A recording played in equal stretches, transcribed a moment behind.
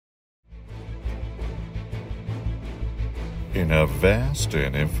In a vast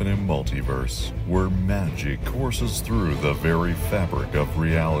and infinite multiverse, where magic courses through the very fabric of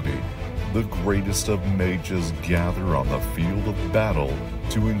reality, the greatest of mages gather on the field of battle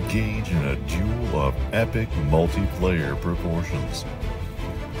to engage in a duel of epic multiplayer proportions.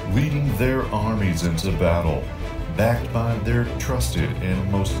 Leading their armies into battle, backed by their trusted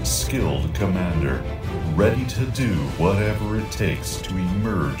and most skilled commander, ready to do whatever it takes to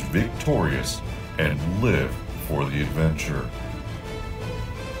emerge victorious and live for the adventure.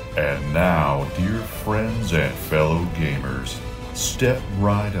 And now, dear friends and fellow gamers, step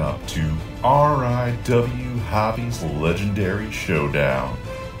right up to RIW Hobbies Legendary Showdown,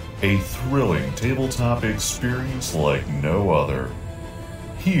 a thrilling tabletop experience like no other.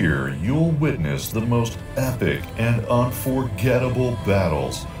 Here, you'll witness the most epic and unforgettable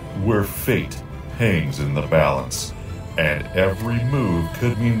battles where fate hangs in the balance, and every move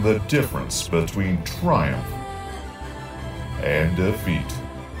could mean the difference between triumph and defeat,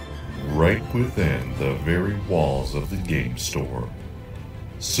 right within the very walls of the game store.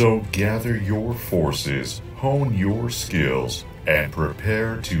 So gather your forces, hone your skills, and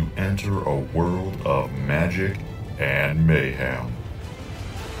prepare to enter a world of magic and mayhem.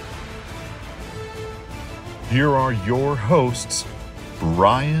 Here are your hosts,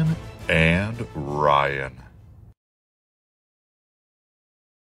 Brian and Ryan.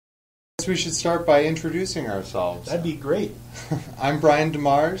 We should start by introducing ourselves. That'd be great. I'm Brian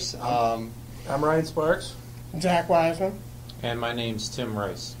Demars. I'm Ryan Sparks. Zack Wiseman. And my name's Tim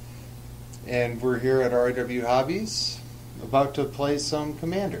Rice. And we're here at RIW Hobbies, about to play some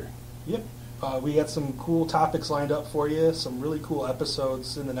Commander. Yep. We got some cool topics lined up for you, some really cool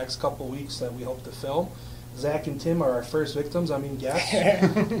episodes in the next couple weeks that we hope to film. Zach and Tim are our first victims, guests.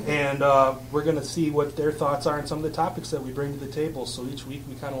 And we're going to see what their thoughts are on some of the topics that we bring to the table. So each week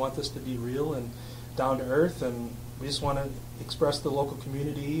we kind of want this to be real and down to earth, and we just want to express the local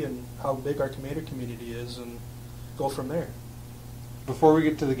community and how big our Commander community is and go from there. Before we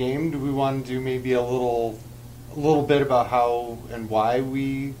get to the game, do we want to do maybe a little bit about how and why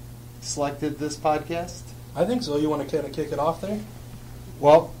we selected this podcast? I think so. You want to kind of kick it off there?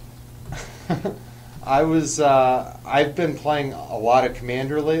 Well, I've been playing a lot of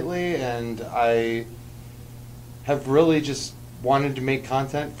Commander lately, and I have really just wanted to make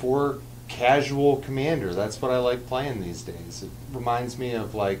content for casual Commander. That's what I like playing these days. It reminds me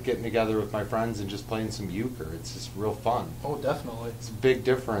of like getting together with my friends and just playing some euchre. It's just real fun. Oh, definitely. It's a big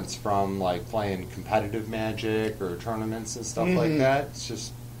difference from like playing competitive Magic or tournaments and stuff like that. It's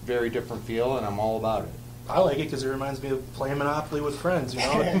just very different feel, and I'm all about it. I like it because it reminds me of playing Monopoly with friends,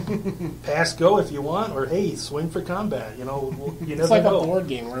 Pass go if you want, or hey, swing for combat, you never It's like know. a board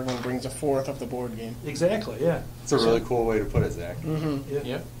game where everyone brings a fourth of the board game. Exactly, yeah. It's a really cool way to put it, Zach. Mm-hmm. Yeah.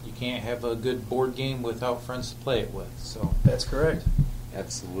 Yep. You can't have a good board game without friends to play it with. So That's correct.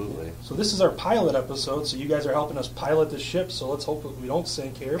 Absolutely. So this is our pilot episode, so you guys are helping us pilot the ship, so let's hope that we don't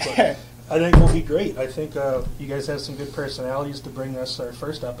sink here, but I think we'll be great. I think you guys have some good personalities to bring us our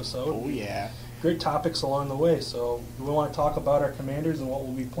first episode. Oh, yeah. Great topics along the way, so we want to talk about our commanders and what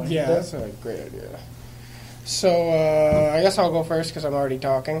we'll be playing Yeah, today. that's a great idea. So, I guess I'll go first because I'm already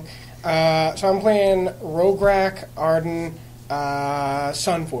talking. So I'm playing Rograk Arden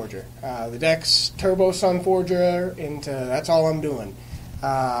Sunforger. The deck's Turbo Sunforger that's all I'm doing.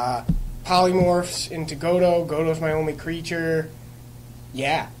 Polymorphs into Godo. Godo's my only creature.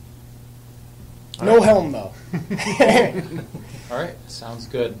 Yeah. No helm, though. all right, sounds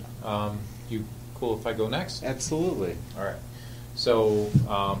good. You cool if I go next? Absolutely. All right. So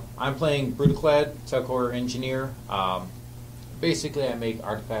I'm playing Brutaclad, Telcor Engineer. Basically, I make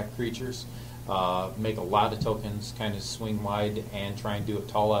artifact creatures, make a lot of tokens, kind of swing wide, and try and do it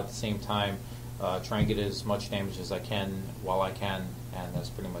tall at the same time. Try and get as much damage as I can while I can, and that's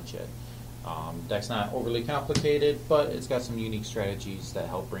pretty much it. Deck's not overly complicated, but it's got some unique strategies that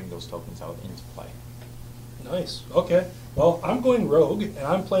help bring those tokens out into play. Nice. Okay. Well, I'm going rogue, and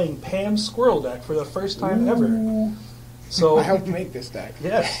I'm playing Pam's Squirrel deck for the first time ever. So I helped make this deck.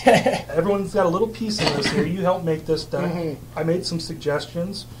 Yes. Everyone's got a little piece in this here. You helped make this deck. Mm-hmm. I made some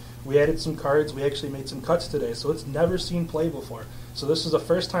suggestions. We added some cards. We actually made some cuts today, so it's never seen play before. So this is the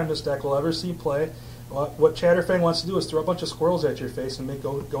first time this deck will ever see play. What Chatterfang wants to do is throw a bunch of squirrels at your face and make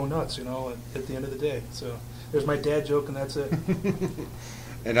go nuts, at the end of the day. So there's my dad joke, and that's it.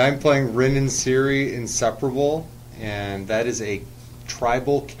 And I'm playing Rin and Siri Inseparable, and that is a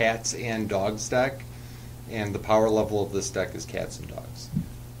tribal cats and dogs deck, and the power level of this deck is cats and dogs.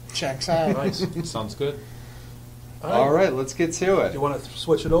 Checks out. Nice. Sounds good. All right, let's get to it. You want to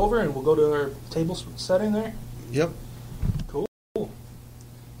switch it over, and we'll go to our table setting there? Yep. Cool. All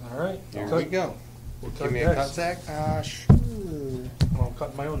right. Here we go. We'll Give me a cut, decks. Zach. Sure. Well, I'm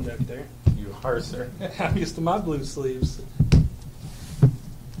cutting my own deck there. You are, sir. I'm used to my blue sleeves. All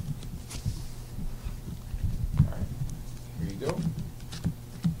right. Here you go.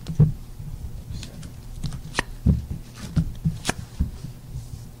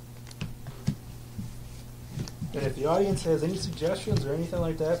 And if the audience has any suggestions or anything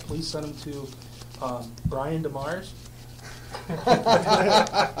like that, please send them to Brian Demars.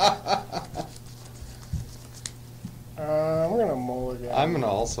 I'm gonna mulligan. I'm gonna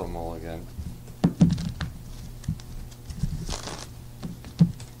also mulligan.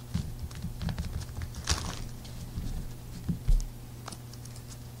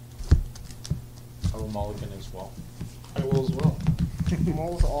 I will mulligan as well. I will as well.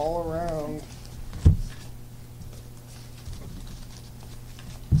 Mulls all around.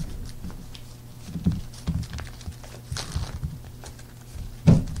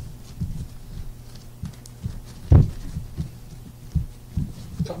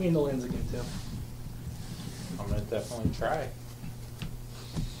 Cut me in the lens again, Tim. I'm gonna definitely try.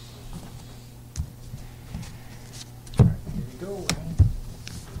 All right, here you go. Ryan.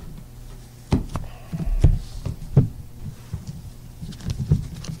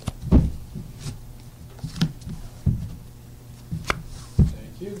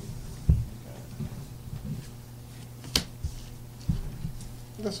 Thank you.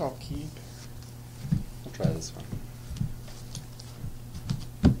 This I'll keep. I'll try this one.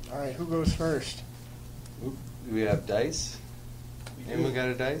 Alright, who goes first? Oop, do we have dice? And we got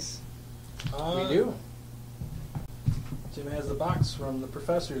a dice? We do. Tim has the box from the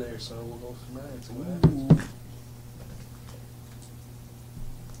professor there, so we'll go from there and see what happens.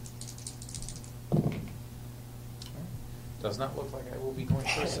 Does not look like I will be going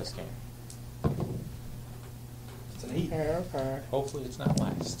first this game. It's an 8. Yeah, okay. Hopefully it's not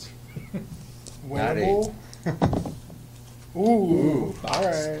last. Not Winnable. Ooh.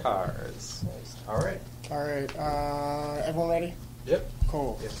 Alright. Cards. All right. Alright, everyone ready? Yep.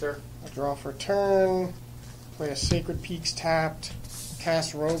 Cool. Yes, sir. I draw for turn, play a Sacred Peaks tapped,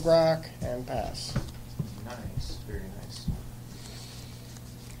 cast Rogue Rock, and pass. Nice. Very nice.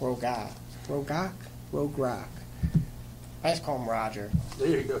 Rogue Rock. I just call him Roger. There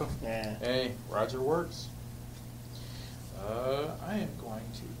you go. Yeah. Hey, Roger works. I am going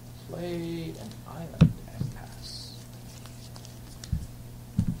to play an island and pass.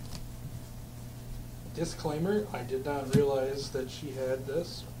 Disclaimer, I did not realize that she had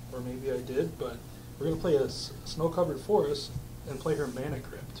this, or maybe I did, but we're going to play a snow-covered forest and play her Mana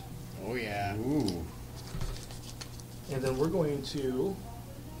Crypt. Oh, yeah. Ooh. And then we're going to...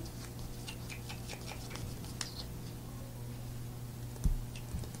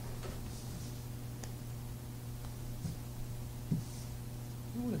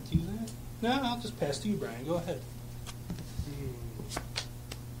 You want to do that? No, I'll just pass to you, Brian. Go ahead.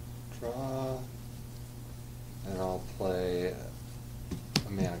 Draw. And I'll play a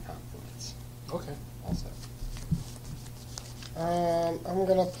Mana Confluence. Okay. Also. I'm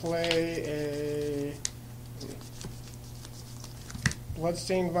gonna play a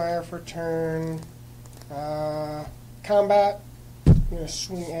Bloodstained Mire for turn. Combat. I'm gonna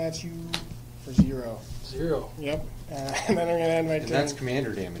swing at you for 0. 0. Yep. And then I'm gonna end my And turn. that's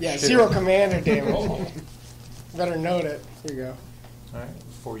commander damage. Yeah, too. 0 commander damage. Better note it. Here you go. All right.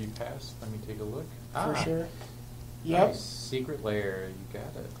 Before you pass, let me take a look. For sure. Yep. Nice. Secret lair. You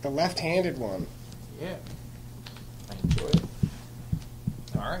got it. The left-handed one. Yeah. I enjoy it.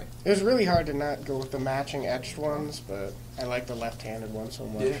 All right. It was really hard to not go with the matching etched ones, but I like the left-handed one so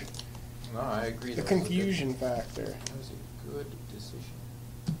much. Yeah. No, I agree. The That was a good- confusion factor. That was a good decision.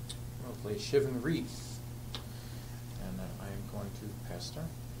 I'm going to play Shivan Wreath. And I am going to pass turn.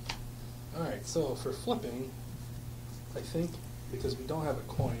 All right, so for flipping, I think because we don't have a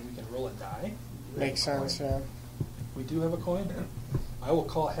coin, we can roll a die. Makes sense, yeah. We do have a coin. I will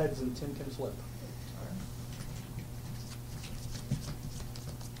call heads and Tim can flip.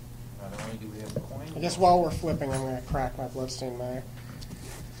 Not only do we have a coin. I guess while we're flipping, I'm going to crack my Bloodstained Mire.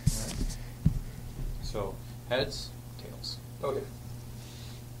 Alright. So, heads, tails. Okay.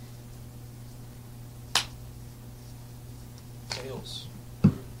 Tails.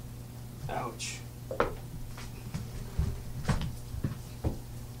 Ouch.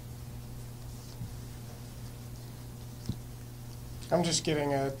 I'm just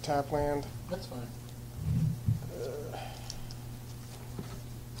getting a tap land. That's fine.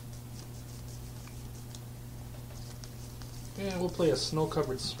 And we'll play a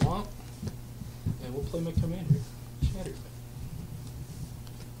snow-covered swamp. And we'll play my commander, Shatterfang.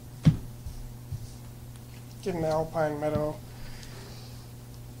 Get an Alpine Meadow.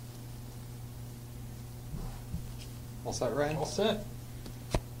 All set, Ryan? All set.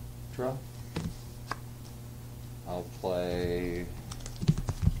 Draw. I'll play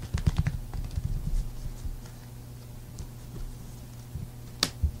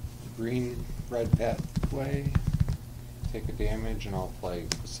green, red pathway, take a damage, and I'll play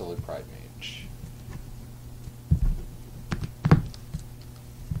Silly Pride Mage.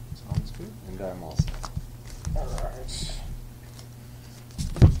 Sounds good. And I'm all set. Alright.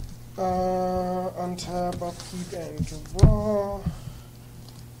 Untap, upkeep, and draw.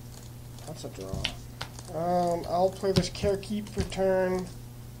 That's a draw. I'll play this Carekeep for turn,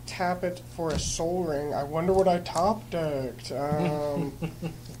 tap it for a Soul Ring. I wonder what I top decked.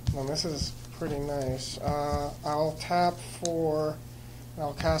 Well, this is pretty nice. I'll tap for...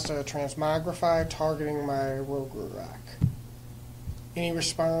 I'll cast a Transmogrify targeting my Rograk. Any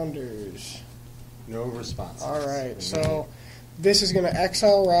responders? No response. Alright, so this is going to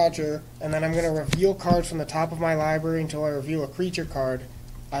exile Roger, and then I'm going to reveal cards from the top of my library until I reveal a creature card.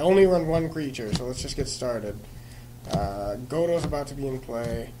 I only run one creature, so let's just get started. Godo's about to be in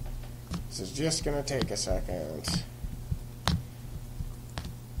play. This is just going to take a second.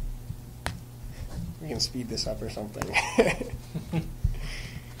 We can speed this up or something.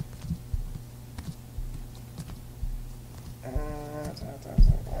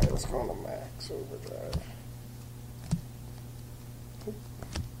 Alright, let's go on to max overdrive.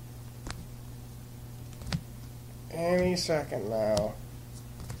 Any second now.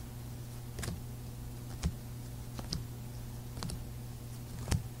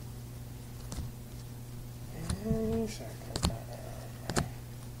 Any second now.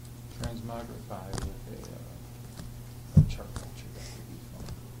 Transmogrify with a charcoal tree. That would be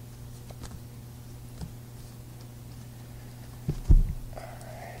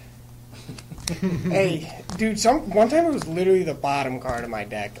fun. Hey, dude, one time it was literally the bottom card of my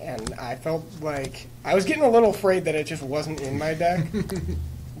deck, and I felt like I was getting a little afraid that it just wasn't in my deck.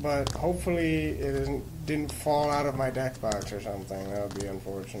 But hopefully it didn't fall out of my deck box or something. That would be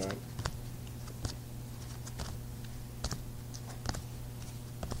unfortunate.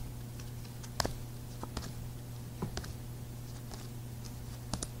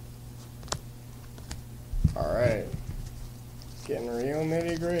 Alright. Getting real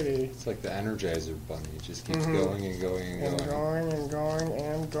nitty gritty. It's like the Energizer Bunny. It just keeps going and going and going. And going and going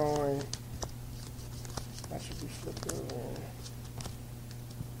and going. That should be flipped over.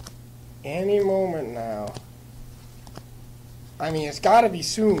 Any moment now. I mean, it's gotta be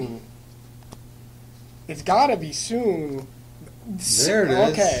soon. It's gotta be soon. There it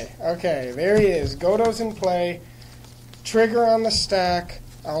is. Okay, there he is. Godo's in play. Trigger on the stack.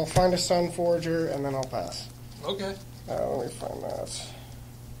 I'll find a Sun Forger and then I'll pass. Okay. Let me find that.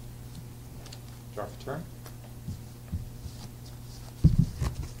 Draw for turn.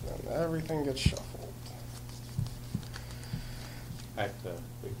 And everything gets shuffled. I have to wait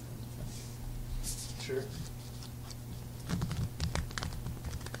for him to finish. Sure.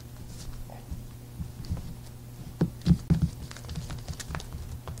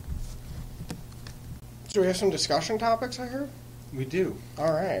 So we have some discussion topics, I heard? We do.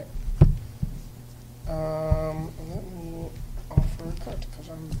 All right. Let me offer a cut because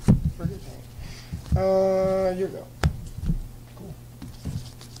I'm forgetting. You go. Cool.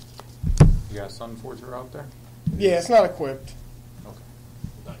 You got a Sun Forger out there? Yeah, it's not equipped. Okay.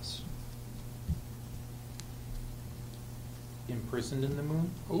 Nice. Imprisoned in the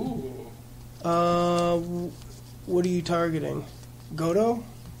Moon? Ooh. What are you targeting? Godo?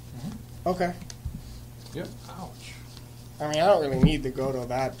 Mm-hmm. Okay. Yep. Ouch. I mean, I don't really need the Godo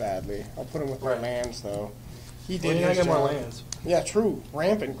that badly. I'll put him with my Right. lands, though. He Well, did I his got more job. lands. Yeah, true.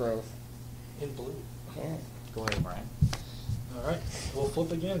 Rampant growth. In blue. Yeah. Go ahead, Brian. All right. We'll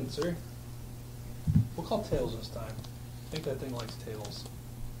flip again, sir. We'll call tails this time. I think that thing likes tails.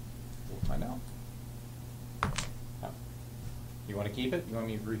 We'll find out. You want to keep it? You want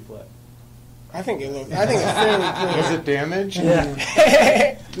me to reflip? I think it's fairly clear. Was it damage?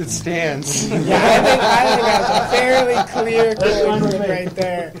 Yeah. It stands. Yeah, I think that's a fairly clear That's fine with me. right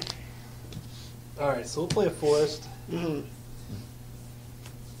there. All right, so we'll play a forest. Mm.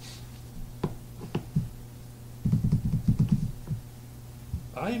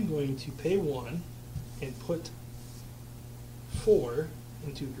 I am going to pay 1 and put 4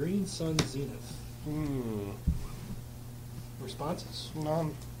 into Green Sun Zenith. Responses?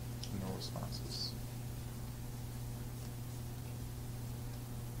 None. No responses.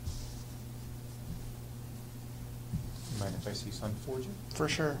 Mind if I see Sun Forger? For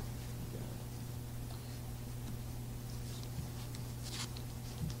sure.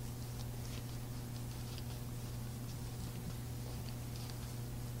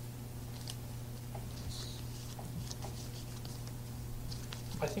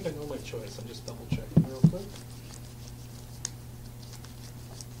 I think I know my choice. I'm just double checking real quick.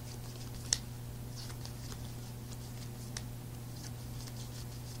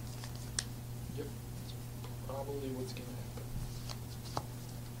 Yep, that's probably what's going to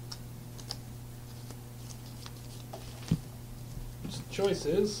happen. His choice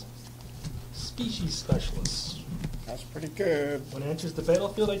is Species Specialist. That's pretty good. When it enters the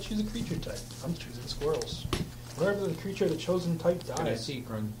battlefield, I choose a creature type. I'm choosing squirrels. Whenever the creature of the chosen type dies... Can I see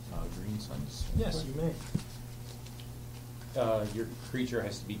green suns? Yes, you may. Your creature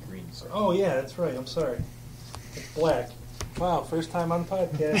has to be green, sir. Oh, yeah, that's right. I'm sorry. It's black. Wow, first time on the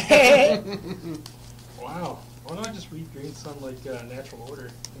podcast. Wow. Why don't I just read green sun like natural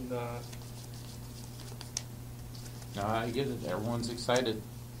order? And I get it. Everyone's excited.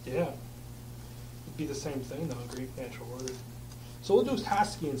 yeah. It'd be the same thing, though, green natural order. So we'll do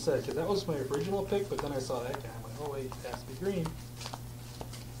Koski instead, because that was my original pick, but then I saw that guy. I'm like, oh, wait, it has to be green.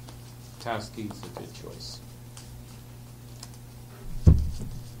 Taski's a good choice.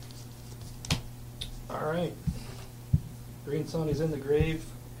 All right. Green sun is in the grave,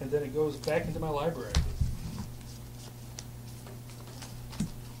 and then it goes back into my library.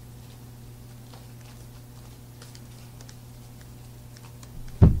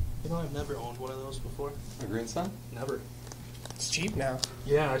 You know, I've never owned one of those before. A green sun? Never. It's cheap now.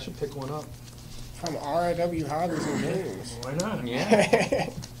 Yeah, I should pick one up. From RIW Hobbies and Games. Why not? Yeah.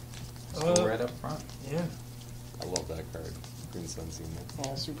 Go right up front. Yeah. I love that card. Green sun's in there.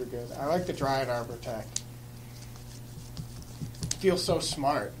 Yeah, super good. I like the Dryad Arbor tech. Feels so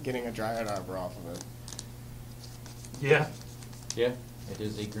smart getting a Dryad Arbor off of it. Yeah. Yeah, it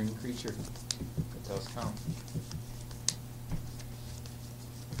is a green creature. It does count.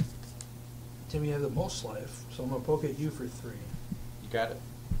 Tim, you have the most life, so I'm going to poke at you for 3. You got it.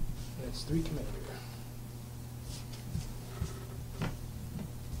 And it's 3 commander.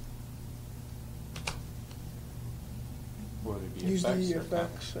 Would it be Use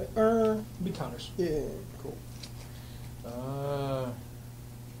effects the or effects. Be counters. Yeah, cool. I'll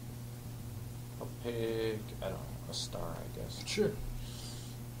pick, I don't know, a star, I guess. Sure.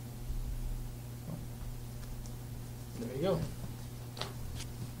 There you go.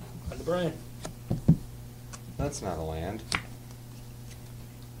 On to Brian. That's not a land.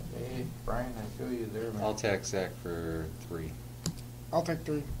 Hey, Brian, I feel you there, man. I'll attack Zack for 3. I'll take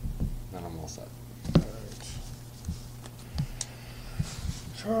 3. Then I'm all set. Alright.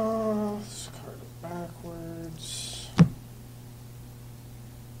 So, this card backwards.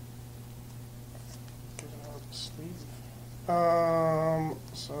 Get it out of the sleeve.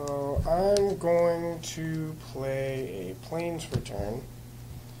 So I'm going to play a Plains for turn.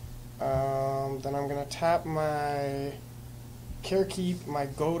 Then I'm going to tap my Carekeep, my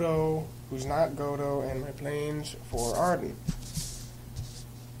Godo, who's not Godo, and my Plains for Arden.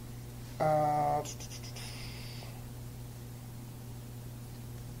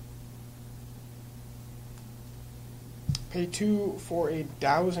 Pay 2 for a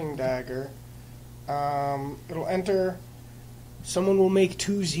Dowsing Dagger. It'll enter. Someone will make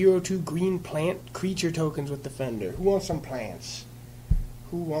 2/0/2 green plant creature tokens with Defender. Who wants some plants?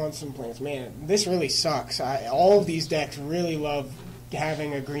 Who wants some plants? Man, this really sucks. All of these decks really love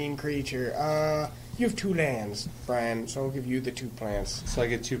having a green creature. You have 2 lands, Brian, so I'll give you the 2 plants. So I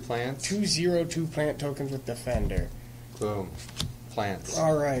get 2 plants? 2/0/2 plant tokens with Defender. Boom. Plants.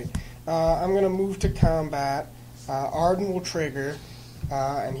 Alright. I'm going to move to combat. Arden will trigger,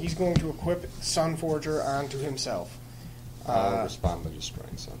 and he's going to equip Sunforger onto himself. I'll respond by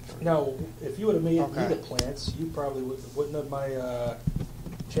destroying something. Now, if you would have made Okay. me the plants, you probably wouldn't have my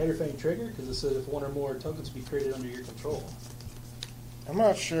Chatterfang trigger, because it said if 1 or more tokens be created under your control. I'm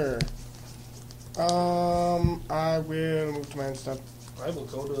not sure. I will move to my end step. I will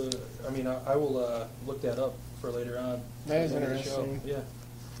go to. I will look that up for later on. That is At the end of the show. interesting. Yeah.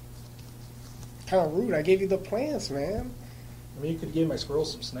 Kind of rude. I gave you the plants, man. I mean, you could give my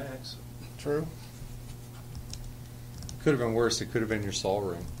squirrels some snacks. True. Could have been worse. It could have been your Soul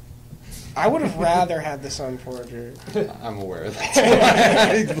Ring. I would have rather had the Sunforger. I'm aware of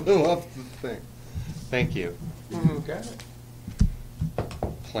that. I blew up the thing. Thank you. You got it.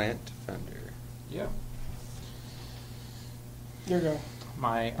 Plant Defender. Yeah. Here you go.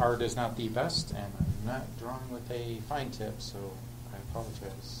 My art is not the best, and I'm not drawing with a fine tip, so I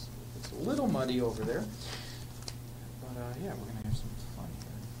apologize. It's a little muddy over there. But, yeah, we're going to have some fun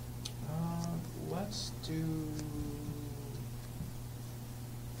here. Let's do...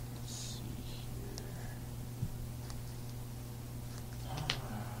 Let's see here.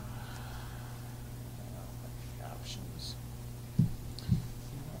 Options.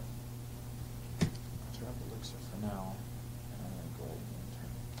 I'll drop Elixir for now, and I'm going to go ahead and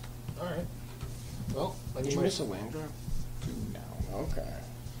turn All right. Well, Did you miss a land drop? 2 now. Okay.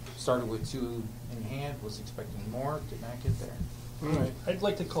 Started with 2 in hand, was expecting more, did not get there. All right. I'd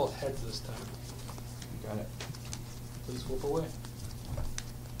like to call heads this time. You got it. Please flip away.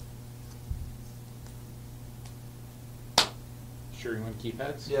 Sure you want to keep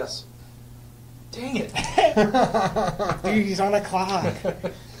heads? Yes. Dang it. Dude, he's on a clock.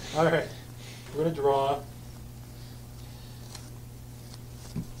 All right. We're going to draw.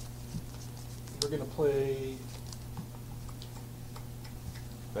 We're going to play.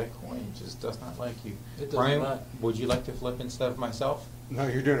 That coin just does not like you. It does Brian, not. would you like to flip instead of myself? No,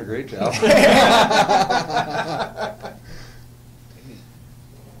 you're doing a great job.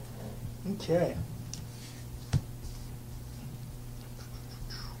 Okay.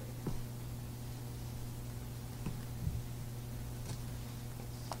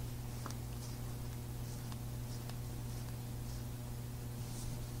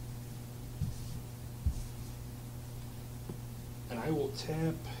 And I will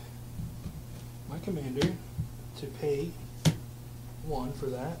tap my commander to pay 1 for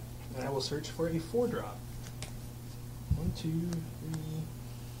that, and I will search for a 4-drop. 1, 2, 3,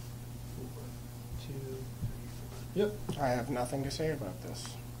 4. 2, 3, 4. Yep. I have nothing to say about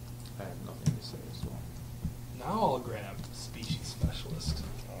this. I have nothing to say as well. Now I'll grab Species Specialist.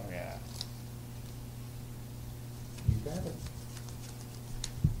 Oh, yeah. You got it.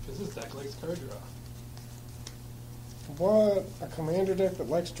 Because this deck likes card draw. What? A commander deck that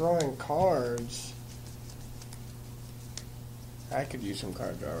likes drawing cards? I could use some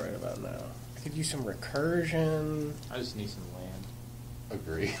card draw right about now. I could use some recursion. I just need some land.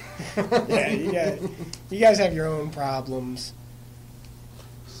 Agree. Yeah, you guys have your own problems.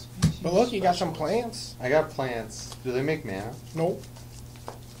 But look, you got some plants. I got plants. Do they make mana? Nope.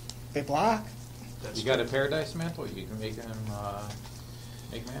 They block. You got a Paradise Mantle, you can make them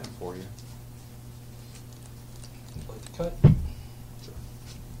make mana for you. Like to cut. Sure.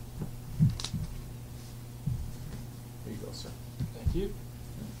 Here you go, sir. Thank you.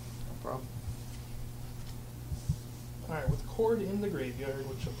 No problem. Alright, with Cord in the graveyard,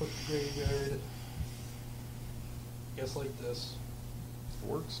 which I'll put the graveyard, I guess like this.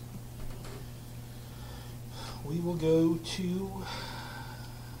 Works. We will go to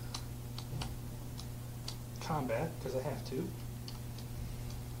combat, because I have to.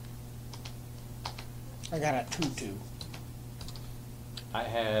 I got a 2/2. I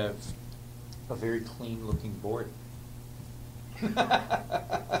have a very clean looking board.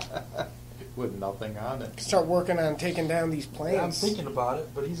 With nothing on it. Start working on taking down these Yeah, I'm plants. thinking about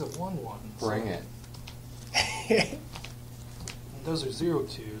it, but he's a 1/1. Bring it. And those are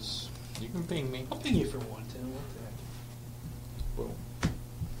 0/2s. You can ping me. I'll ping you for 1, Tim. What the Boom. heck?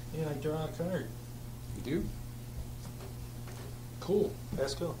 And I draw a card. You do? Cool.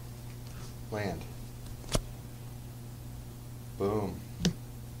 Pass go. Land. Boom.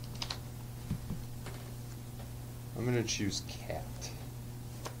 I'm going to choose cat.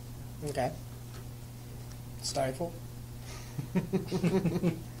 Okay. Stifle.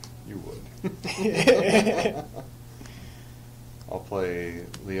 You would. I'll play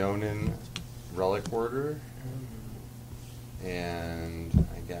Leonin Relic Order. And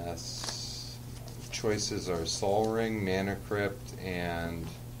I guess choices are Soul Ring, Mana Crypt, and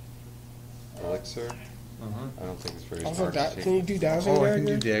Elixir. I don't think it's very Also, smart to take. can you do Dowsing Oh, I Dagger? can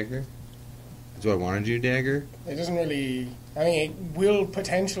do Dagger. Do I want to do Dagger? It doesn't really... I mean, it will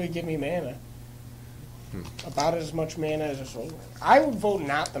potentially give me mana. About as much mana as a Soul Ring. I would vote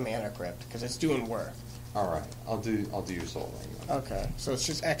not the Mana Crypt, because it's doing work. All right, I'll do your Soul Ring. Then. Okay, so it's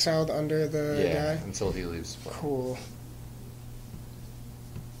just exiled under the Yeah, guy? until he leaves play. Cool.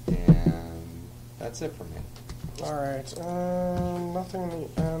 And that's it for me. Alright, nothing in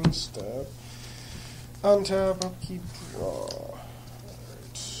the end step. Untap, upkeep, draw. Alright.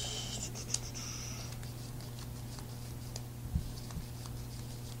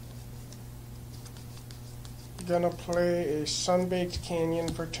 Gonna play a Sunbaked Canyon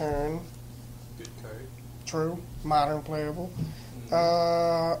for turn. Good card. True. Modern playable.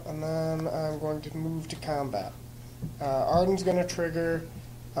 And then I'm going to move to combat. Arden's going to trigger,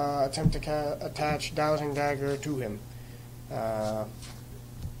 attempt to attach Dowsing Dagger to him.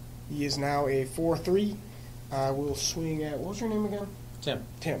 He is now a 4/3. I will swing at, what was your name again? Tim.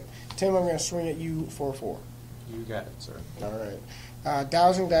 Tim, I'm going to swing at you for 4. You got it, sir. Alright.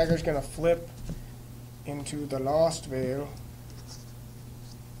 Dowsing Dagger is going to flip into the Lost Veil.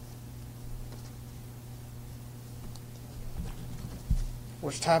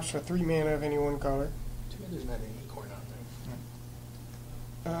 Which taps for 3 mana of any one color. Too bad there's not an acorn on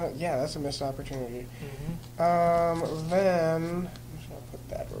there. Yeah, that's a missed opportunity. Mm-hmm. Then, I'll put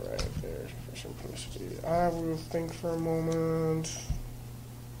that right there for simplicity. I will think for a moment.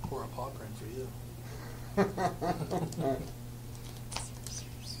 Or a paw print for you.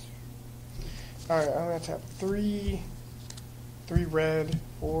 Alright, I'm going to tap 3 red,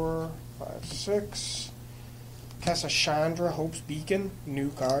 4, 5, 6. Cast a Chandra Hope's Beacon, new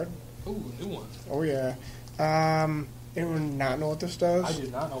card. Ooh, new one. Oh yeah. Anyone not know what this does? I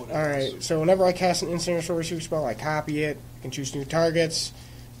do not know what it is. Alright, so whenever I cast an instant or sorcery spell, I copy it. I can choose new targets.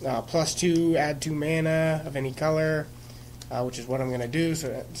 +2, add 2 mana of any color, which is what I'm going to do.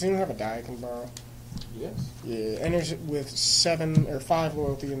 So, does anyone have a die I can borrow? Yes. Yeah, enters it with 7 or 5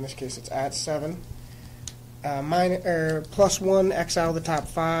 loyalty. In this case, it's at 7. +1, exile the top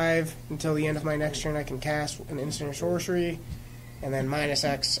 5 until the end of my next turn. I can cast an instant or sorcery, and then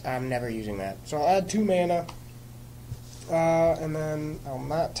 -X. I'm never using that. So I'll add 2 mana, and then I'll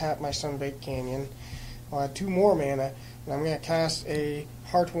not tap my Sunbaked Canyon. I'll add 2 more mana, and I'm going to cast a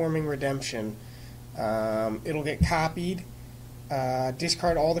Heartwarming Redemption. It'll get copied.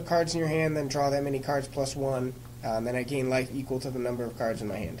 Discard all the cards in your hand, then draw that many cards +1. And then I gain life equal to the number of cards in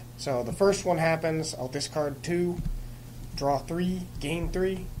my hand. So the first one happens, I'll discard 2, draw 3, gain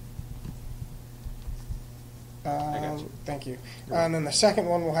 3. I got you. Thank you. And then the second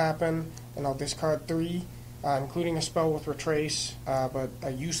one will happen, and I'll discard 3, including a spell with Retrace, but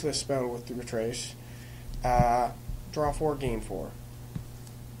a useless spell with the Retrace. Draw 4, gain 4.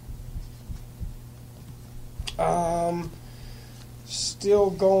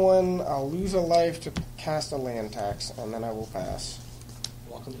 Still going. I'll lose a life to cast a land tax, and then I will pass.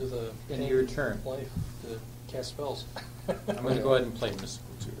 Welcome to the End of your turn. life to cast spells. I'm going to go ahead and play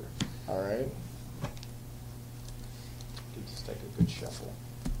Mystical Tutor. Alright. Give this deck a good shuffle.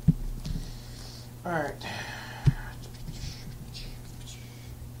 Alright.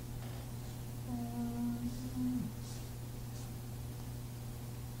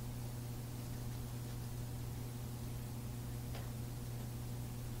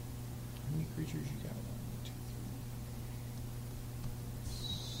 How many creatures you got? 1, 2,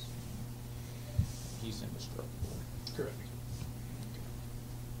 3. He's indestructible. Correct.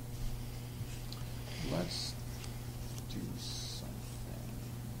 Let's do something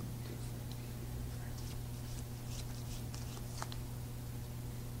different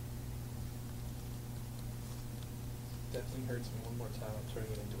Definitely hurts me one more time. I'm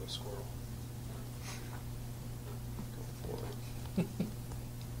turning it into a squirrel. here. Go for it.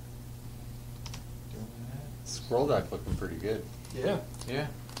 Doing that. Scroll deck looking pretty good. Yeah. Yeah.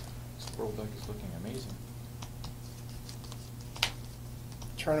 Scroll deck is looking amazing.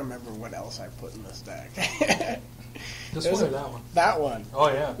 Trying to remember what else I put in this deck. This There's one or a- that one? That one. Oh,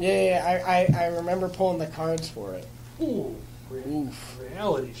 yeah. Yeah, I remember pulling the cards for it. Ooh. Oof.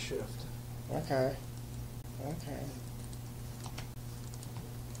 Reality shift. Okay.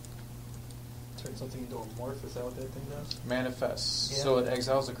 Turn something into a morph. Is that what that thing does? Manifests. Yeah. So it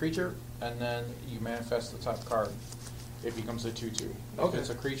exiles a creature, and then you manifest the top card. It becomes a 2/2. Okay. If it's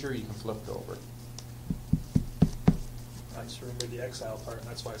a creature, you can flip it over. I just remember the exile part, and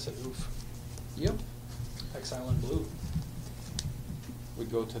that's why I said oof. Yep. Exile in blue. We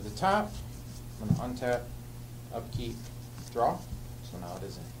go to the top. I'm going to untap, upkeep, draw. So now it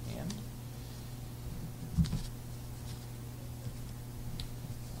is in hand.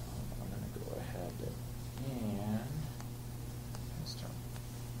 I'm going to go ahead and pass turn.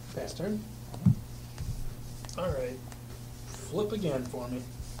 Pass turn. All right. Flip again for me.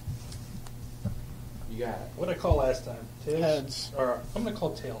 You got it. What did I call last time? Tails? Heads. Or I'm going to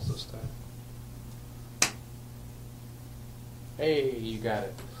call tails this time. Hey, you got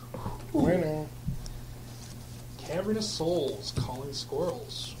it. Winner. Cavernous Souls, calling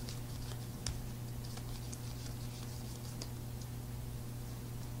squirrels.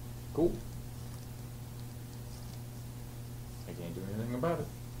 Cool. I can't do anything about it.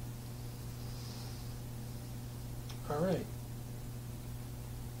 All right.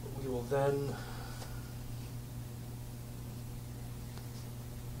 We will then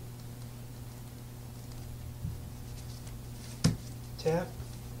tap,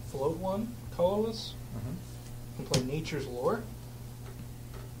 float one, colorless, and play Nature's Lore.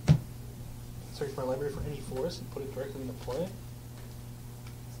 Search my library for any forest and put it directly into play.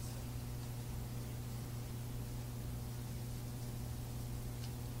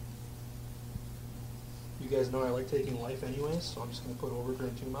 You guys know I like taking life anyways, so I'm just going to put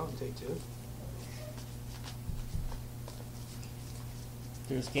Overgrown Tomb out and take 2.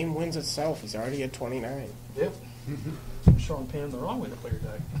 Dude, this game wins itself. He's already at 29. Yep. I'm showing Pam the wrong way to play your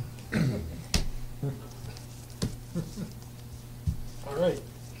deck. All right.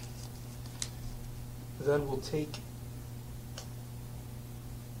 Then we'll take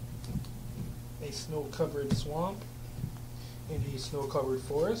a snow-covered swamp and a snow-covered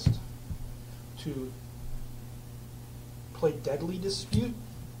forest to play Deadly Dispute.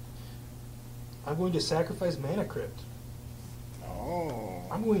 I'm going to sacrifice Mana Crypt. Oh.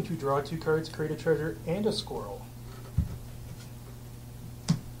 I'm going to draw 2 cards, create a treasure, and a squirrel.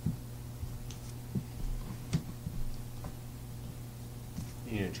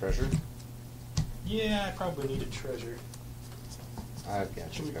 You need a treasure? Yeah, I probably need a treasure. I've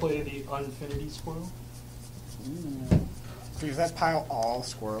got Should you. we play the Unfinity Squirrel? Ooh. Does that pile all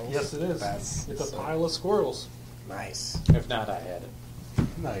squirrels? Yes, it is. It's a pile of squirrels. Nice. If not, I had it.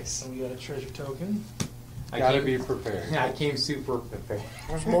 Nice. And we got a treasure token. Gotta be prepared. I came super prepared.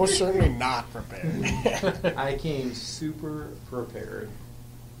 I was most certainly not prepared. I came super prepared.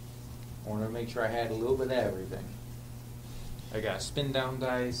 I wanted to make sure I had a little bit of everything. I got spin down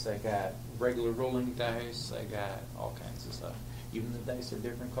dice, I got regular rolling dice, I got all kinds of stuff. Even the dice are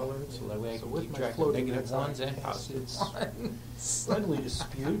different colors, so that way I So can with keep my track of floating negative that's on ones and cast, positive it's ones. Deadly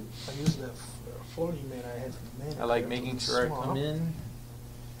Dispute. I used that floating mana I had from Mana. I like Crypt making with sure I Swamp. come in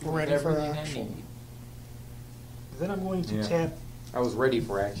We're with ready for everything I action. need. Then I'm going to Yeah. tap I was ready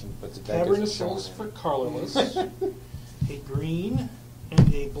for action, but the deck Cavern of isn't showing Souls it. for colorless, a green,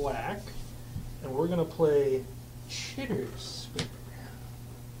 and a black. And we're going to play Chitters.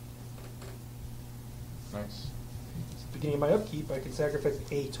 Nice. At the beginning of my upkeep, I can sacrifice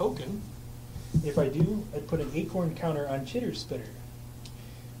a token. If I do, I put an acorn counter on Chitter Spitter.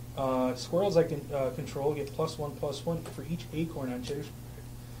 Squirrels I can control get +1/+1 for each acorn on Chitter Spitter.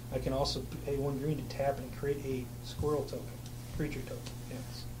 I can also pay 1 green to tap and create a squirrel token, creature token.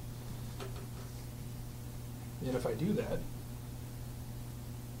 Yes. And if I do that,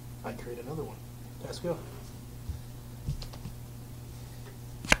 I create another one. Let's go.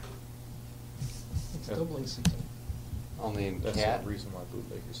 It's Yep. doubling season. I'll name That's Cat. the reason why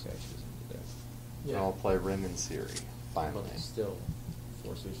Bootlegger statue is in the deck. And I'll play Rim and Siri. Finally. But it still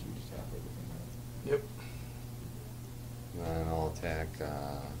forces you to tap everything out. Yep. Then I'll attack.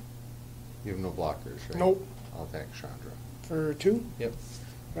 You have no blockers, right? Nope. I'll attack Chandra. For 2? Yep.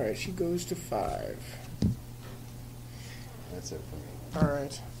 Alright, she goes to 5. That's it for me.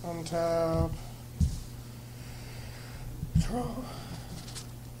 Alright, untap. Draw. Alright,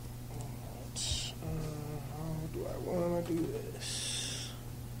 how do I want to do this?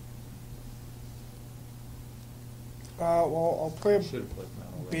 Well, I'll play a Should have played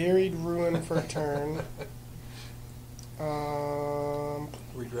Metal. Buried Ruin for a turn.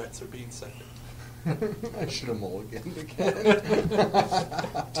 Regrets are being second. I should have mulliganed again.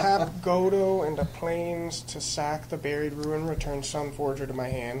 Tap Godo into Plains to sack the Buried Ruin, return Sunforger to my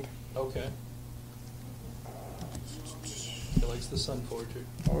hand. Okay. He likes the Sunforger.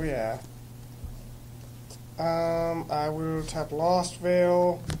 Oh yeah. I will tap Lost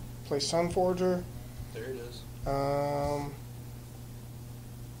Veil, play Sunforger. There it is.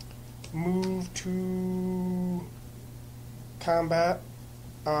 Move to combat.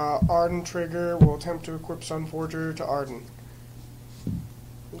 Arden trigger will attempt to equip Sunforger to Arden.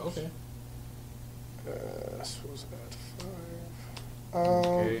 Okay. This was at 5.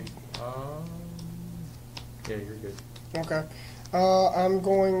 Okay. Yeah, you're good. Okay. I'm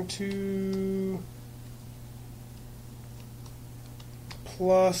going to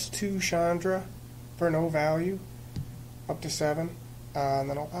 +2 Chandra for no value, up to 7, and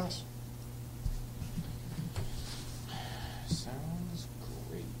then I'll pass. Sounds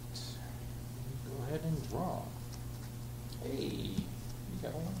great. Go ahead and draw. Hey, you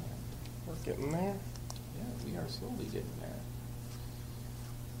got a land. We're getting there. Yeah, we are slowly getting there.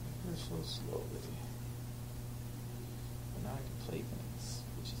 We're so slowly. But now I can play things,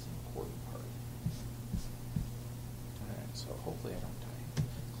 which is the important part. Alright, so hopefully I don't die.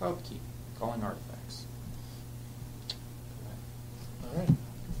 Cloud Keep, calling artifacts. Go ahead.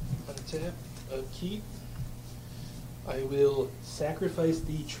 Alright. Untap. Upkeep. I will sacrifice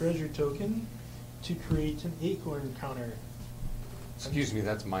the treasure token to create an acorn counter. Excuse me,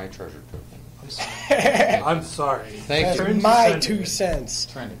 that's my treasure token. I'm sorry. I'm sorry. Thank That's you. Turn to my sender. 2 cents.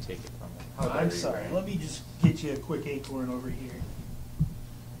 Trying to take it from him. How dare I'm you, sorry. Ryan? Let me just get you a quick acorn over here.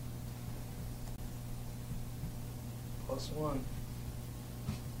 +1.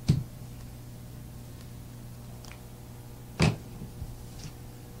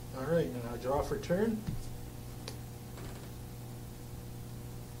 Alright, and I draw for turn.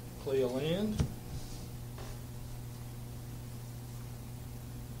 Play a land.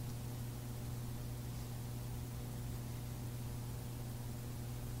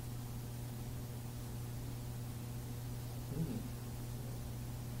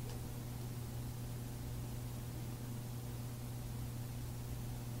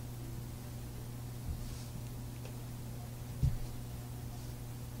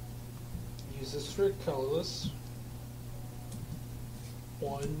 This is for colorless.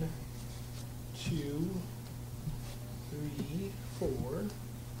 1, 2, 3, 4,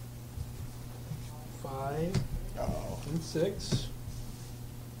 5, and 6.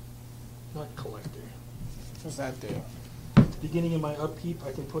 Not collector. What's that do? Beginning of my upkeep,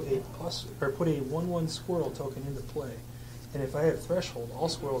 I can put a 1/1 squirrel token into play. And if I have threshold, all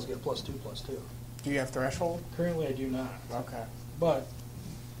squirrels get +2/+2. Do you have threshold? Currently I do not. Okay. But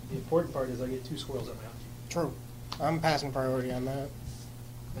the important part is I get 2 squirrels at my upkeep. True. I'm passing priority on that.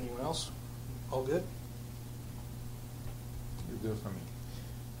 Anyone else? All good? You're good for me.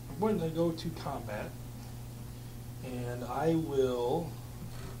 I'm going to go to combat. And I will...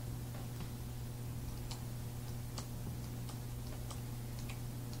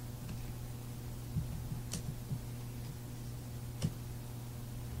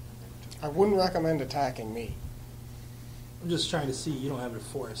 I wouldn't recommend attacking me. I'm just trying to see. You don't have a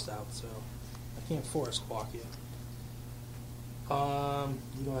forest out, so I can't forest walk you.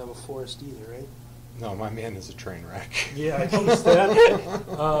 You don't have a forest either, right? No, my man is a train wreck. Yeah, I noticed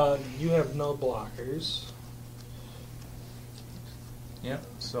that. You have no blockers. Yep.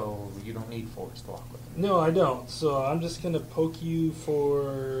 So you don't need forest walk with it. No, I don't. So I'm just going to poke you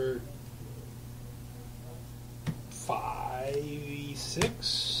for 5,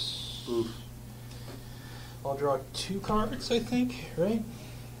 6. Oof. I'll draw 2 cards, I think, right?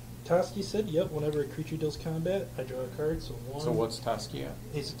 Toski said, yep, whenever a creature deals combat, I draw a card, so 1. So what's Toski at?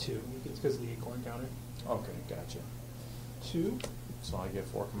 It's a 2. It's because of the acorn counter. Okay, gotcha. 2. So I get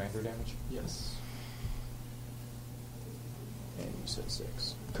 4 commander damage? Yes. And you said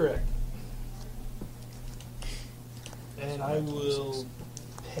 6. Correct. And I will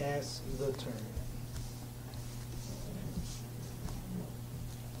pass the turn.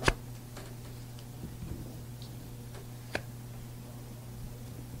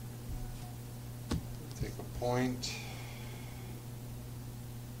 Take a point.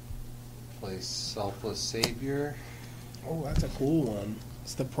 Play Selfless Savior. Oh, that's a cool one.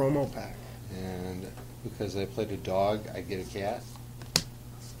 It's the promo pack. And because I played a dog, I get a cat.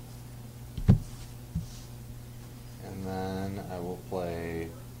 And then I will play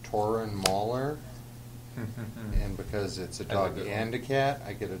Torin Mauler. And because it's a dog and a cat,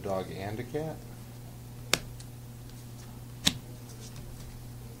 I get a dog and a cat.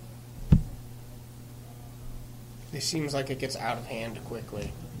 It seems like it gets out of hand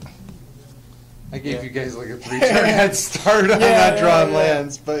quickly. I gave you guys like a 3-turn head start on not drawing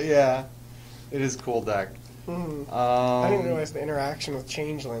lands, but yeah, it is cool deck. Mm-hmm. I didn't realize the interaction with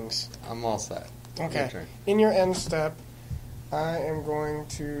changelings. I'm all set. Your Okay. turn. In your end step, I am going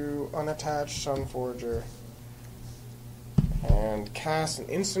to unattach Sunforger and cast an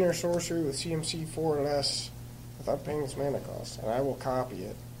instant or sorcery with CMC 4 or less without paying its mana cost, and I will copy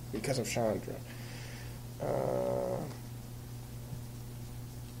it because of Chandra.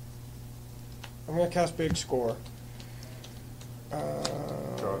 I'm going to cast Big Score.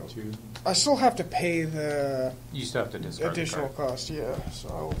 Draw 2. I still have to pay the You still have to discard additional the card. cost, yeah. So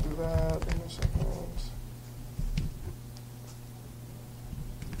I will do that in a second.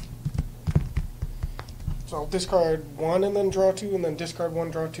 So I'll discard 1 and then draw 2, and then discard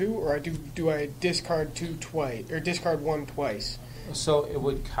 1, draw 2, or do I discard 2 twice, or discard 1 twice? So it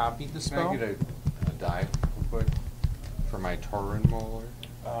would copy the Can spell. I get a die real quick for my Torin Mauler?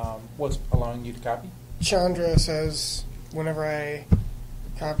 What's allowing you to copy? Chandra says whenever I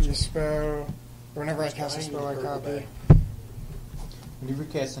copy a spell, or whenever I cast a spell, I copy. Whenever you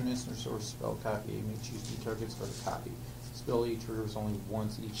cast an instant source spell copy, you may choose 2 targets for the copy. Spell triggers only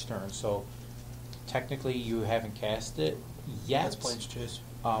once each turn, so technically you haven't cast it yet. That's Plains Chase.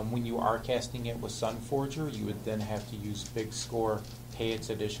 When you are casting it with Sunforger, you would then have to use Big Score, pay its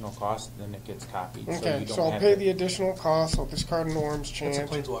additional cost, then it gets copied. Okay, you don't so I'll have pay to- the additional cost, I'll discard Norm's That's a Chant.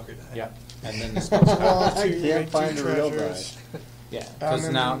 Planeswalker die. Yeah, and then the spell's Draw copied. I 2, can't make find 2 a real treasures. Yeah, because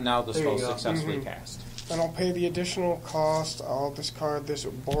then- now the there you spell's go. successfully Mhm. cast. And I'll pay the additional cost, I'll discard this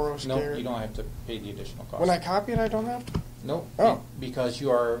Boros No, Garrett. you don't have to pay the additional cost. When I copy it, I don't have to? Nope. Oh. Because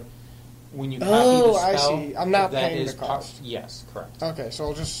you are, when you copy Oh, the I spell, see. I'm not that paying is the cost. Yes, correct. Okay, so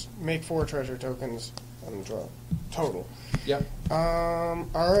I'll just make 4 treasure tokens and draw total. Yep. All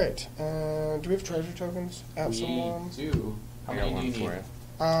right. Do we have treasure tokens at We someone? do. How I got many do one you for need?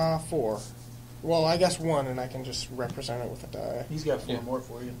 you. 4. Well, I guess 1, and I can just represent it with a die. He's got 4 Yeah. more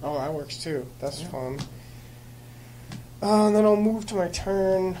for you. Oh, that works too. That's Yeah. fun. And then I'll move to my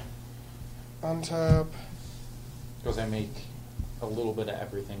turn. Untap. Because I make a little bit of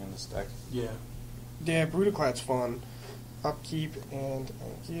everything in this deck. Yeah. Yeah, Brutaclad's fun. Upkeep, and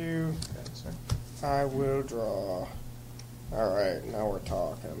thank you. Okay, sir. I will draw Alright, now we're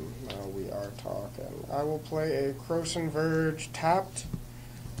talking. Now we are talking. I will play a Croson Verge tapped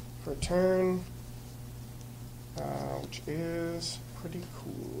for turn, which is pretty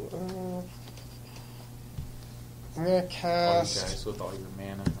cool. I'm going to All you cast guys with all your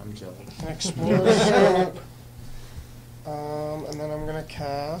mana, I'm jealous. an Explorer Scope, and then I'm going to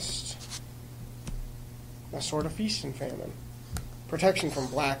cast a Sword of Feast and Famine. Protection from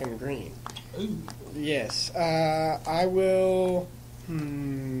black and green. Ooh. Yes. I will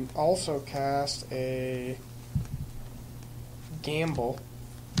also cast a Gamble.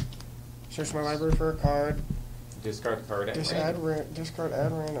 Search my library for a card. Discard a card at random. Discard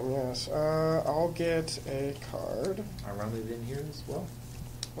at random, yes. I'll get a card. I run it in here as well.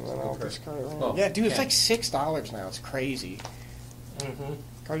 And then I'll discard it. Oh, yeah, dude, it's yeah. like $6 now. It's crazy. Mm-hmm.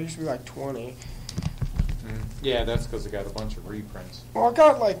 Card used to be like $20. Yeah, that's because it got a bunch of reprints. Well, I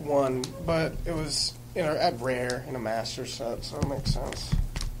got like one, but it was at rare in a master set, so it makes sense.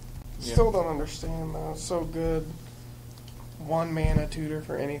 Yeah. Still don't understand though. It's so good. 1 mana tutor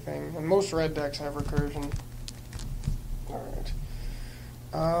for anything, and most red decks have recursion. All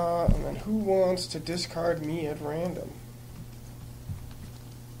right. And then who wants to discard me at random?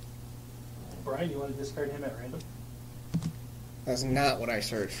 Brian, you want to discard him at random? That's not what I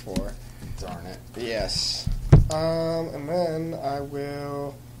searched for. Darn it. Yes. And then I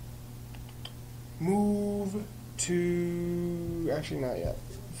will move to... Actually, not yet.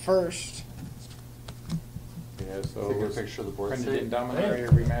 First, Yeah, so Take a it's picture of the board printed state. in Dominaria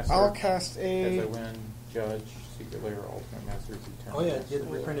Remastered. I'll cast As I a... win, Judge, Secret Lair, Ultimate Masters, Eternal. Oh yeah, Master,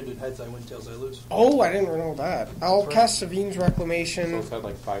 we printed it heads, I win, tails, I lose. Oh, I didn't know that. I'll Right. cast Savine's So Reclamation, it's had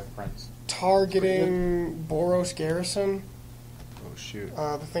like 5 prints. targeting Boros Garrison. Oh, shoot.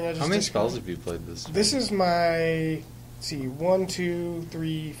 The thing I just How many discarded. spells have you played this time? This is my... Let's see, 1, 2,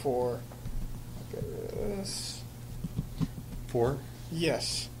 3, 4. Okay, this. 4?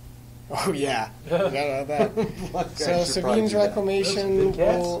 Yes. Oh, yeah. Forgot about that. Look, So, I should probably Savine's do that. Reclamation Those are big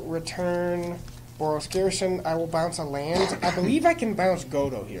cats. will return Boros Garrison. I will bounce a land. I believe I can bounce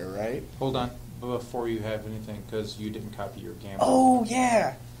Godo here, right? Hold on, before you have anything, because you didn't copy your gamble. Oh,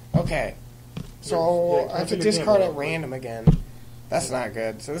 yeah. Okay. So, Yeah, I have to copy your discard gamble. at random again. That's not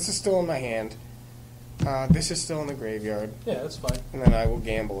good. So, this is still in my hand. This is still in the graveyard. Yeah, that's fine. And then I will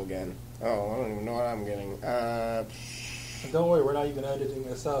gamble again. Oh, I don't even know what I'm getting. And don't worry, we're not even editing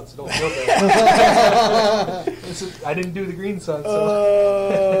this out, so don't feel bad. I didn't do the green sun,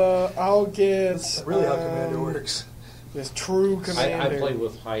 so I'll get... that's really how Commander works. This true Commander. I play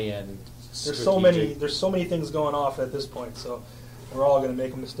with high-end. There's so many things going off at this point, so we're all going to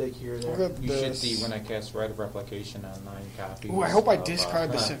make a mistake here or Look there. at You should this. see when I cast Rite of Replication on 9 copies. Ooh, I hope I of,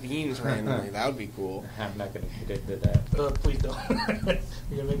 discard the Savines randomly. That would be cool. I'm not going to get into that. Please don't. You're going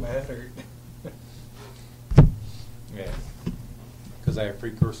to make my head hurt. Yeah. Because I have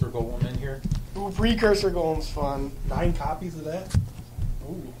Precursor Golem in here. Ooh, Precursor Golem's fun. 9 copies of that?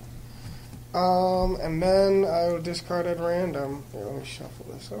 Ooh. And then I will discard at random. Here, let me shuffle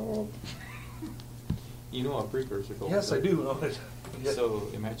this up. You know a Precursor Golem. Yes, I right? do know it. Yeah. So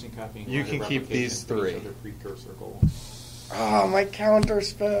imagine copying You Rite of can keep Replication these for each 3. other Precursor Golem. Oh, my counter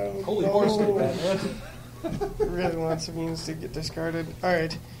spell. Holy No. horse, man. I really want Savines to get discarded.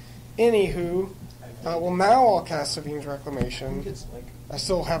 Alright. Anywho, well, now I'll cast Savine's Reclamation. It's like I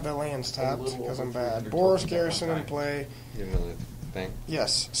still have the lands tapped little because over I'm bad. 300 Boros tokens at Garrison one in time. play. You really think?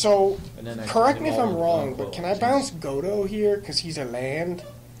 Yes. So, And then I correct put me if them I'm all wrong, in but one can I blow. bounce Godo here because he's a land?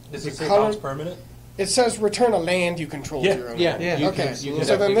 Does The it say color- bounce permanent? It says return a land you control Yeah, to your own. Yeah, Yeah. you Okay. can- you can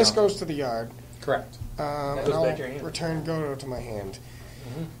So then definitely this bounce goes it. to the yard. Correct. That And goes I'll back to your hand. return Godo to my hand.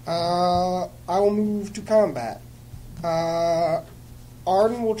 Mm-hmm. I will move to combat.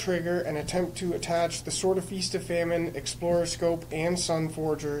 Arden will trigger and attempt to attach the Sword of Feast of Famine, Explorer Scope, and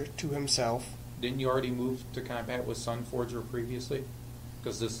Sunforger to himself. Didn't you already move to combat with Sunforger previously?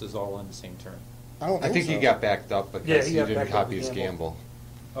 Because this is all on the same turn. I don't I think think so. he got backed up Yeah, because he he got didn't backed up copy with his gamble.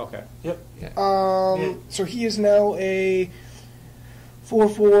 gamble. Okay. Yep. Yeah. Yeah. So he is now a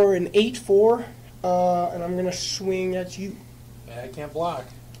 4/4 and 8/4, and I'm gonna swing at you. I can't block.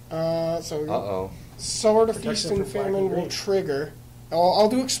 So Uh-oh. Sword of Protection Feast from and black and Famine will green. trigger. I'll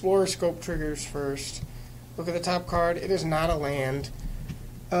do Explorer Scope triggers first. Look at the top card. It is not a land.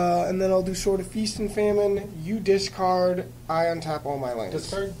 And then I'll do Sword of Feast and Famine. You discard. I untap all my lands.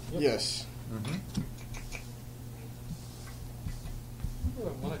 Discard? Yep. Yes. Mm-hmm.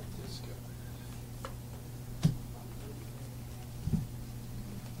 What a discard.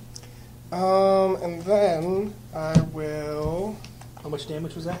 And then I will. How much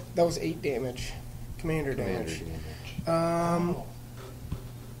damage was that? That was 8 damage. Commander Commander damage. damage. Oh.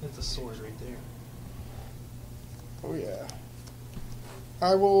 That's a sword right there. Oh yeah.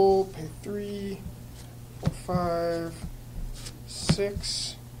 I will pay 3, 4, 5,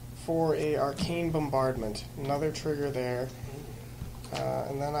 6 for a Arcane Bombardment. Another trigger there.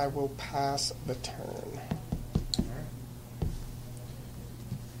 And then I will pass the turn.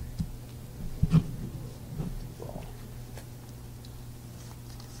 Roll.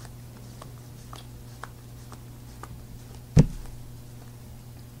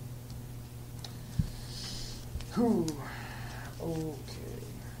 Whew. Okay.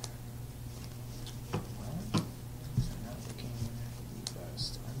 Well, things are not looking the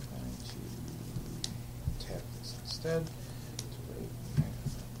best. I'm going to tap this instead. To break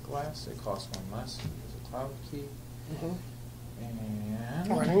glass. It costs 1 less. There's a cloud key. Mm-hmm.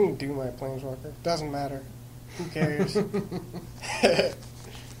 And Oh, I didn't do my Planeswalker. Doesn't matter. Who cares?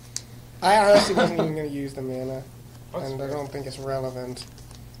 I honestly wasn't even going to use the mana. That's And fair. I don't think it's relevant.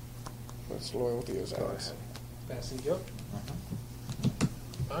 It's loyalty is Go ours. ahead. Passing you up.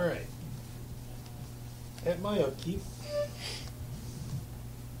 Uh-huh. All right. At my upkeep,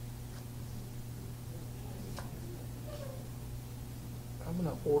 I'm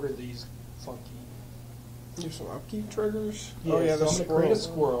gonna order these funky. Use some upkeep triggers? Yeah, oh, yeah, so the I'm gonna create a squirrel.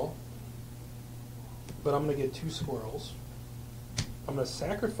 squirrel, but I'm gonna get 2 squirrels. I'm gonna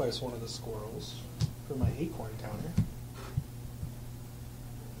sacrifice one of the squirrels for my acorn counter.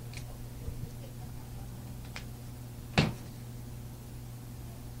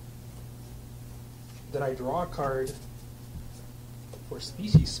 Then I draw a card for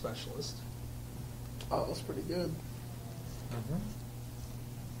Species Specialist. Oh, that's pretty good.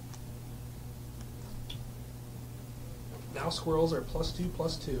 Now squirrels are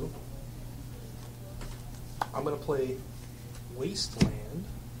 +2/+2. I'm going to play Wasteland.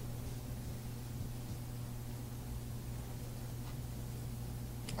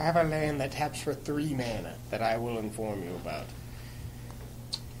 I have a land that taps for 3 mana that I will inform you about.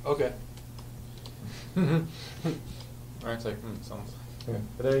 Okay. Ryan's like, sounds like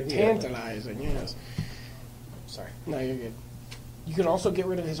a good idea. Tantalizing, yes. Sorry. No, you're good. You could also get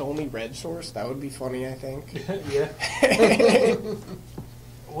rid of his only red source. That would be funny, I think. Yeah.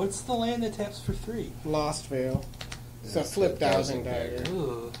 What's the land that taps for 3? Lost Veil. It's a It's flip a dowsing dowsing dagger.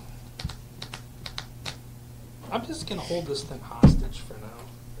 Ugh. I'm just going to hold this thing hostage for now.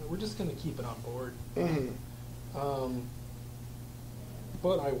 We're just going to keep it on board. Mm-hmm.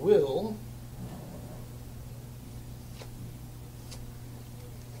 But I will...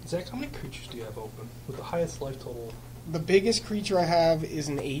 Zach, how many creatures do you have open with the highest life total? The biggest creature I have is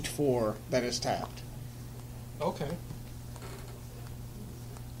an 8/4 that is tapped. Okay.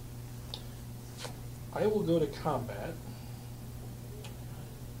 I will go to combat.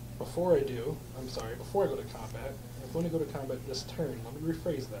 Before I go to combat, I'm going to go to combat this turn. Let me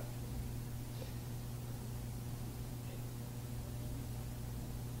rephrase that.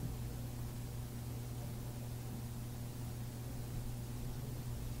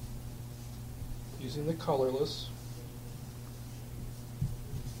 Using the colorless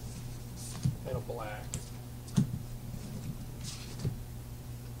and a black.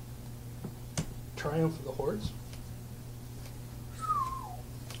 Triumph of the Hordes.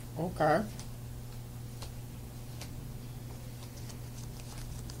 Okay.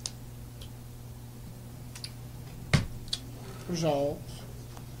 Resolves.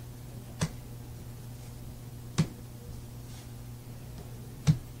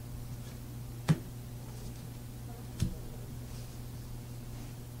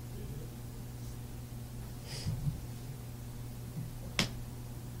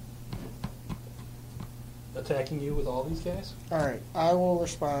 Attacking you with all these guys? Alright, I will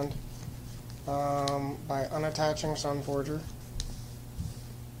respond by unattaching Sunforger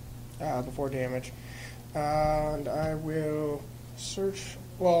before damage. And I will search...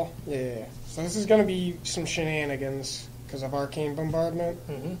 Well, yeah. So this is going to be some shenanigans because of Arcane Bombardment.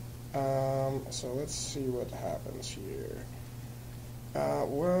 Mm-hmm. So let's see what happens here.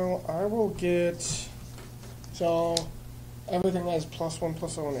 Well, I will get... So, everything has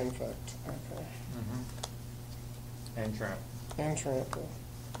 +1/+0 and infect. Okay. And tramp. And trample.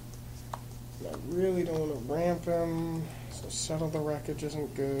 I really don't want to ramp him, so settle the wreckage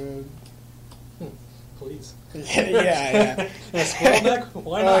isn't good. Please. Yeah. Squirrel deck?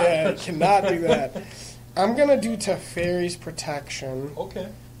 Why Oh not? yeah, cannot do that. I'm gonna do Teferi's Protection, Okay.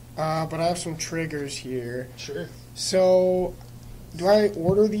 but I have some triggers here. Sure. So, do I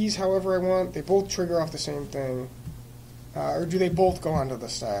order these however I want? They both trigger off the same thing. Or do they both go onto the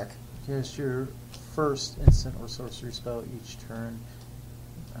stack? Cast your first instant or sorcery spell each turn.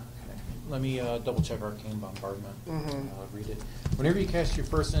 Okay. Let me double check Arcane Bombardment. Mhm. Read it. Whenever you cast your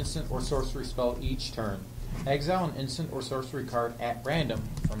first instant or sorcery spell each turn, Exile an instant or sorcery card at random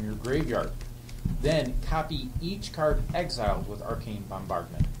from your graveyard. Then copy each card exiled with Arcane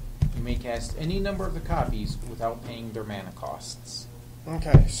Bombardment. You may cast any number of the copies without paying their mana costs.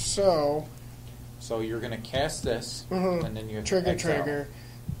 Okay, so So you're going to cast this, Mhm. and then you have trigger, to exile. trigger.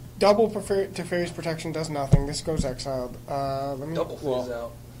 Double Teferi's Protection does nothing. This goes exiled. Let me Double phase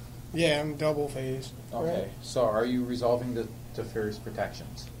out. Yeah, I'm double phase. Okay, so are you resolving the Teferi's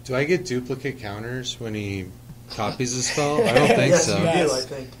protections? Do I get duplicate counters when he copies a spell? I don't think Yes, so. you Yes. do, I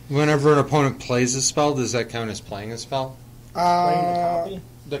think. Whenever an opponent plays a spell, does that count as playing a spell? Playing the copy.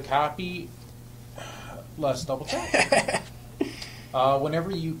 The copy, let's double check.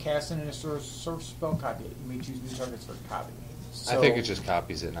 Whenever you cast an source spell copy, you may choose new targets for copy. I think it just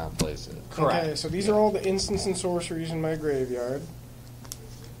copies it, not plays it. Correct. Okay, so these are all the instants and sorceries in my graveyard.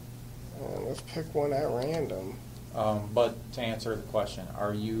 Let's pick one at random. But to answer the question,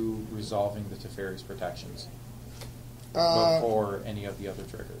 are you resolving the Teferi's protections Uh, before any of the other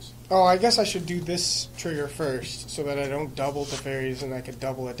triggers? Oh, I guess I should do this trigger first, so that I don't double Teferi's and I could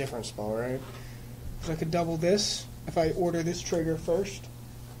double a different spell, right? So I could double this if I order this trigger first.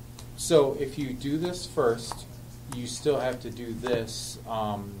 So if you do this first, you still have to do this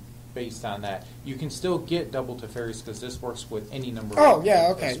based on that. You can still get double Teferi's because this works with any number Oh, of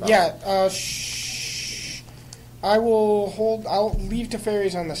yeah, of okay. spells. Yeah, I'll leave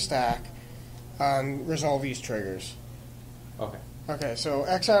Teferi's on the stack and resolve these triggers. Okay. Okay, so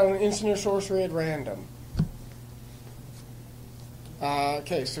exile an instant or sorcery at random.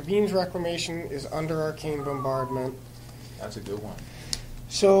 Okay, Savine's Reclamation is under Arcane Bombardment. That's a good one.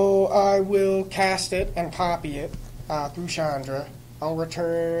 So I will cast it and copy it through Chandra. I'll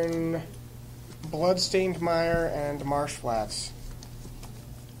return Bloodstained Mire and Marsh Flats.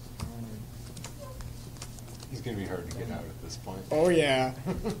 He's going to be hard to get out at this point. Oh, yeah.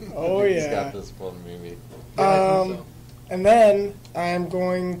 Oh, He's yeah. got this one, maybe. I think so. And then I'm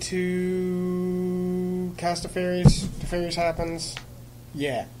going to cast Teferi's. Teferi's happens.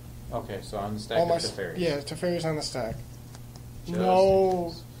 Yeah. Okay, so on the stack All my of Teferi's. Yeah, Teferi's on the stack. Just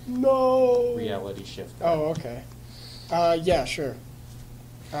No. No. Reality shift. Oh, okay. Yeah, sure.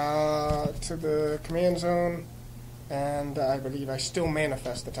 To the command zone, and I believe I still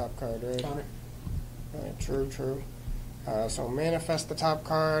manifest the top card, right? Counter. Right, true. So manifest the top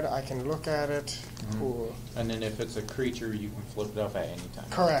card, I can look at it. Mhm. Cool. And then if it's a creature, you can flip it up at any time.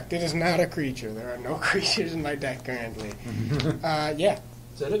 Correct, it is not a creature. There are no creatures in my deck currently. Yeah,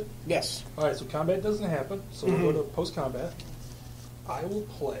 Is that it? yes. All right, so combat doesn't happen. So we'll go to post-combat. I will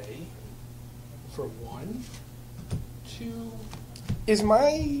play for 1, 2, Is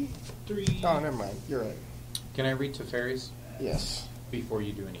my... 3. Oh, never mind. You're right. Can I read Teferi's Yes. before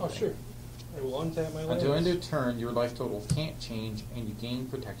you do anything? Oh, sure. I will untap my Until end lands. of turn, your life total can't change, and you gain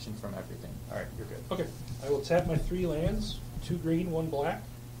protection from everything. All right, you're good. Okay. I will tap my 3 lands, 2 green, 1 black,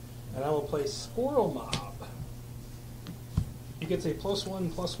 and I will play Squirrel Mob. He gets a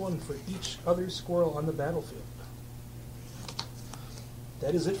 +1/+1 for each other squirrel on the battlefield.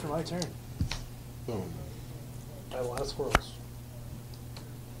 That is it for my turn. Boom. I have a lot of squirrels.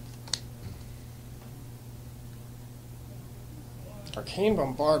 Arcane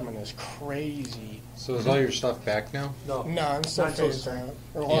Bombardment is crazy. So is all your stuff back now? No. No, I'm still Not until phased turn. out.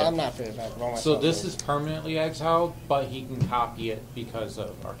 Well, Yeah. I'm not phased out. But all my So stuff this is permanently exiled, but he can copy it because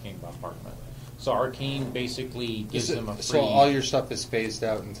of Arcane Bombardment. So Arcane basically gives him a free... So all your stuff is phased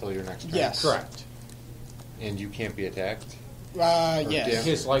out until your next turn? Yes. Correct. And you can't be attacked? Yes. Yeah.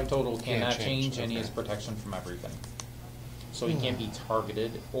 His life total Can't cannot change, change, and he okay. has protection from everything. So he can't be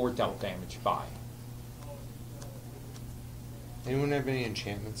targeted or dealt damage by. Anyone have any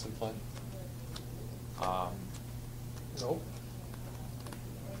enchantments in play? Nope.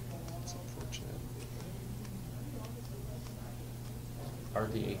 That's unfortunate. Are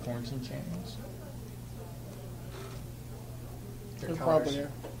the acorns enchantments? They're Probably.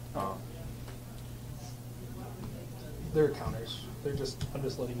 counters. Uh, They're counters. I'm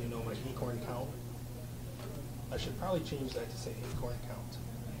just letting you know my acorn count. I should probably change that to say acorn count.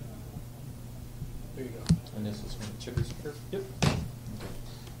 There you go. and this is from the Chitter Spear? Yep. Okay.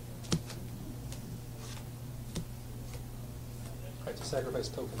 Alright, to sacrifice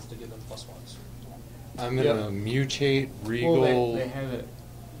tokens to give them +1s. I'm going to mutate Regal Well, they have it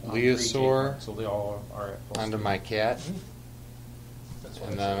on Leosaur 3K, so they all are at +2. onto my cat. That's why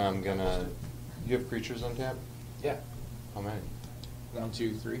And I then said I'm going to... You have creatures on tap? Yeah. How many? 1,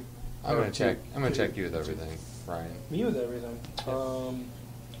 2, 3. I'm going to two. check. I'm going to check you with everything, Ryan. Me with everything.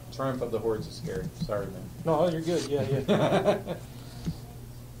 Triumph of the Hordes is scary. Sorry, man. No, you're good. Yeah.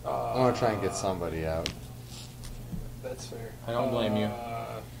 I want to try and get somebody out. That's fair. I don't blame you.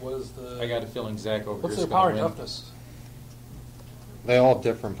 What is the... I got a feeling Zack over What's here their is power going and to win. toughness? They all have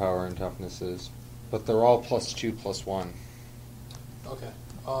different power and toughnesses, but they're all +2/+1. Okay.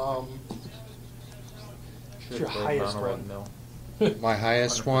 Should your have played highest Mono Red one? Mill. My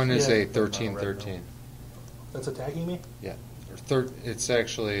highest one is Yeah. a 13/13. That's attacking me? Yeah. It's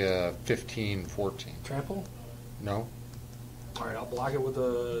actually a 15/14. Trample? No? Alright, I'll block it with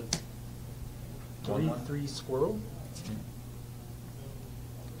a 1/1. 3/3 squirrel.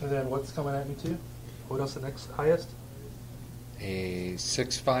 And then what's coming at me too? What else the next highest? A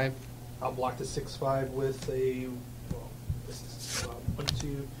 6/5. I'll block the 6/5 with a... Well, this is 1,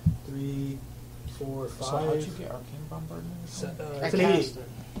 2, 3, 4, 5. So how'd you get Arcane Bombardment? It's an I 8. cast it.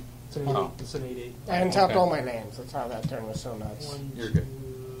 It's an 8. Oh. It's an 8/8. I hadn't tapped Okay. all my names. That's how that turn was so nuts. One, You're two,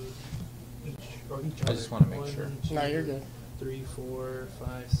 good. each I just wanna make sure. No, you're good. 3, 4,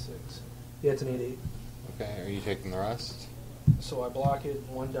 5, 6. Yeah, it's an 8/8. Okay, are you taking the rest? So I block it,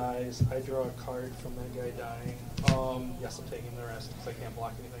 one dies, I draw a card from that guy dying. Yes, I'm taking the rest because I can't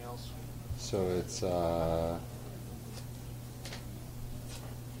block anything else. So it's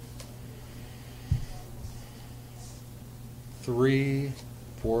 3,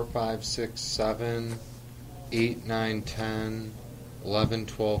 4, 5, 6, 7, 8, 9, 10, 11,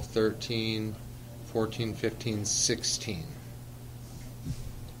 12, 13, 14, 15, 16.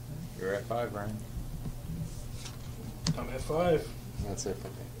 You're at 5, Ryan. I'm at 5. That's it for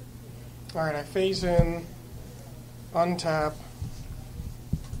me. Alright, I phase in, untap,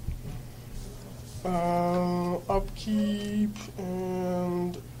 upkeep,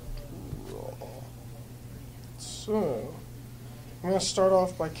 and draw. So, I'm going to start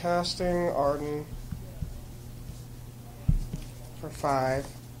off by casting Arden for 5.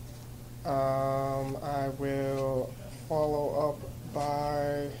 I will follow up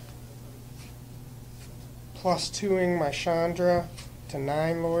by +2ing my Chandra to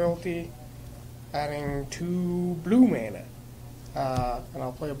 9 loyalty, adding 2 blue mana. And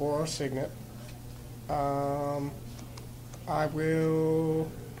I'll play a Boros Signet. I will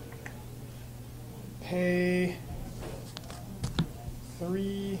pay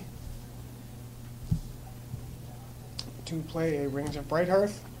 3 to play a Rings of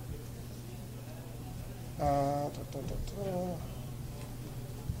Brighthearth.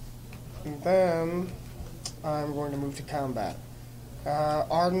 And then I'm going to move to combat.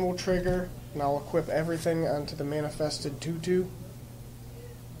 Arden will trigger, and I'll equip everything onto the manifested 2/2.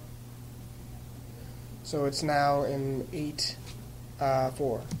 So it's now in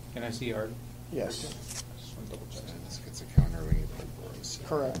 8/4. Can I see Art? Yes, Just want to double check. This gets a counter when you play Boros.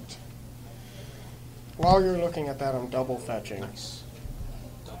 correct. While you're looking at that, I'm double fetching. Nice.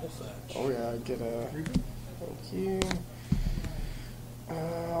 Double fetch. Oh yeah, I get a... Thank you.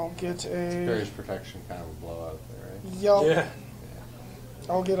 I'll get a... Barriers protection kind of a blowout there, right? Yup. Yeah.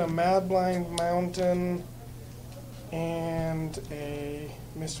 I'll get a Mad Blind Mountain and a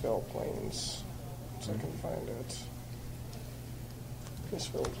Mistvale Plains. So I can find it.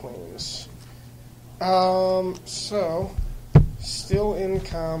 Mistvale Plains. So, still in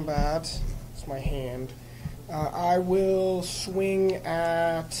combat. It's my hand. I will swing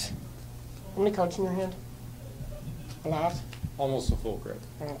at... How many cards in your hand? A lot? Almost a full grip.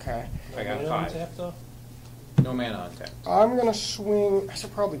 Okay. I got Mana 5. untap, though? No mana on tap. I'm gonna swing. I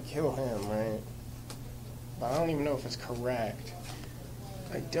should probably kill him, right? But I don't even know if it's correct.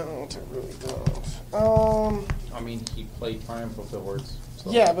 I don't. I really don't. I mean, he played Triumph of the Hordes.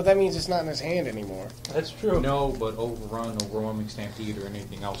 So. Yeah, but that means it's not in his hand anymore. That's true. No, but Overrun, Overwhelming Stampede, or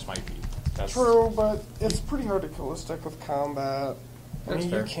anything else might be. That's True, but it's pretty hard to kill a stick with combat. I That's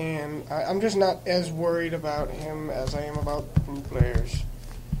mean, fair. you can. I'm just not as worried about him as I am about blue players.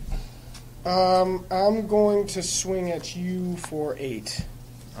 I'm going to swing at you for 8.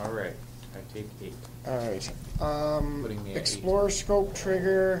 All right. I take 8. Alright. Putting me at Explorer Scope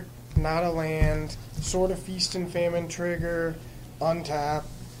trigger, not a land. Sword of Feast and Famine trigger, untap.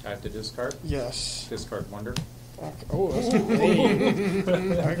 I have to discard. Yes. Discard Wonder. Okay. Oh, that's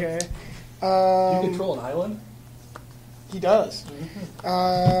okay. Do you control an island? He does.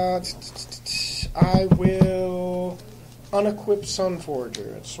 I will unequip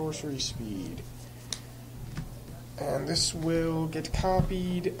Sunforger at sorcery speed. And this will get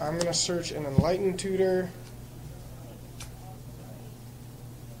copied. I'm going to search an Enlightened Tutor.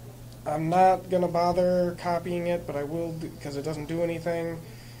 I'm not going to bother copying it, but I will because it doesn't do anything.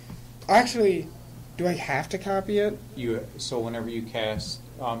 Actually, do I have to copy it? So whenever you cast...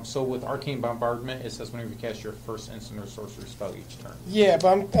 so with Arcane Bombardment, it says whenever you cast your first instant or sorcery spell each turn. Yeah, but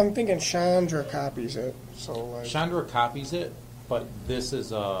I'm thinking Chandra copies it. So like, Chandra copies it, but this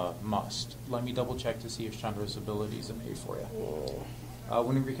is a must. Let me double check to see if Chandra's ability is a May for you.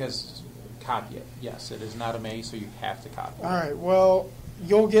 Whenever you cast, copy it. Yes, it is not a May, so you have to copy it. All right. Well,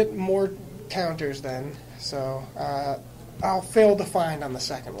 you'll get more counters then. So I'll fail to find on the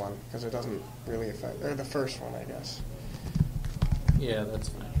second one because it doesn't really affect, or the first one, I guess. Yeah, that's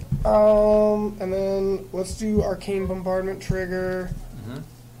fine. And then let's do Arcane Bombardment trigger. Mm-hmm.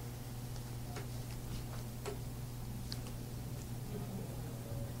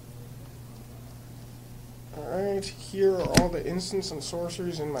 Alright, here are all the instants and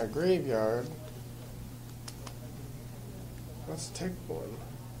sorceries in my graveyard. Let's take one.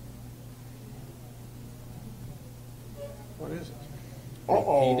 What is it?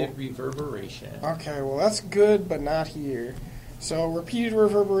 Repeated reverberation. Okay, well that's good, but not here. So repeated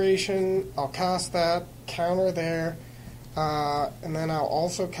reverberation, I'll cast that, counter there, and then I'll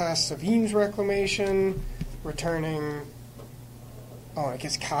also cast Savine's Reclamation, returning... Oh, it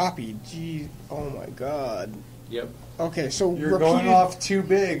gets copied. Gee, oh my god. Yep. Okay, so You're going off too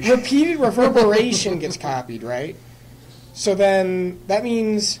big. Repeated reverberation gets copied, right? So then that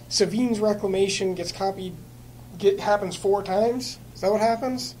means Savine's Reclamation gets copied. Happens 4 times. Is that what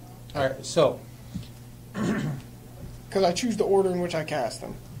happens? All right. So. Because I choose the order in which I cast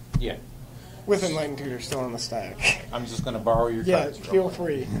them. Yeah. With Enlightened Tutor still in the stack. I'm just going to borrow your Yeah, cards. feel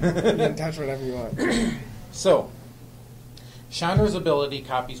free. You can touch whatever you want. So, Chandra's ability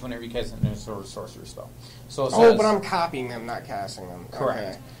copies whenever you cast an sorcery spell. So it Oh, says, but I'm copying them, not casting them.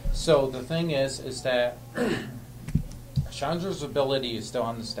 correct. Okay. So the thing is that Chandra's ability is still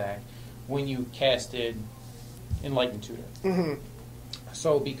on the stack when you casted Enlightened Tutor. Mm-hmm.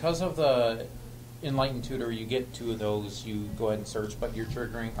 So because of the Enlightened Tutor, you get 2 of those, you go ahead and search, but you're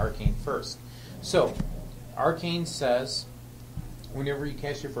triggering Arcane first. So, Arcane says, whenever you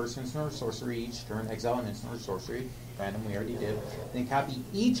cast your first instant or sorcery each turn, exile an instant or sorcery, random, we already did, then copy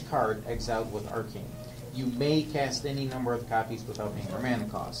each card exiled with Arcane. You may cast any number of copies without paying their mana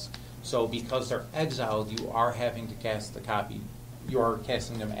cost. So because they're exiled, you are having to cast the copy. You are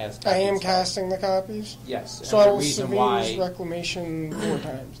casting them as copies. I am casting the copies? Yes. So and I the will reason Savine's why... Reclamation 4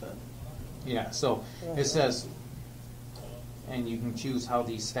 times then. Yeah, so it says, and you can choose how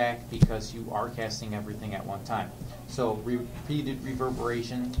these stack because you are casting everything at one time. So repeated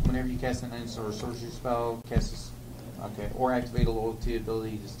reverberation, whenever you cast an instant or sorcery spell, cast this, or activate a loyalty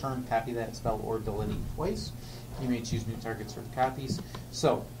ability this turn, copy that spell or ability twice. You may choose new targets for the copies.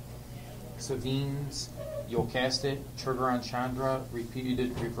 So, Savine's, you'll cast it, trigger on Chandra,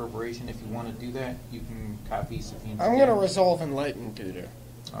 repeated reverberation. If you want to do that, you can copy Savine's. I'm going to resolve Enlightened Tutor.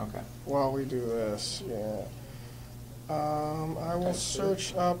 Okay. While we do this, yeah. I will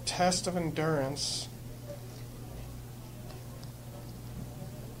search up Test of Endurance.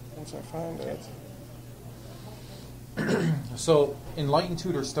 Once I find it. So, Enlightened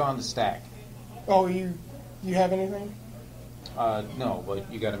Tutor's still on the stack. Oh, you have anything? No, but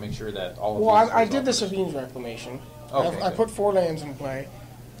you got to make sure that all of Well, these I did the resolve. Savine's Reclamation. Okay, I good. put 4 lands in play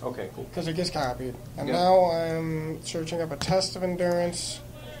Okay, cool. because it gets copied. And Good. now I'm searching up a Test of Endurance.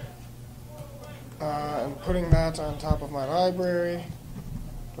 And putting that on top of my library.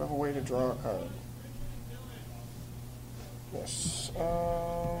 Do I have a way to draw a card? Yes. And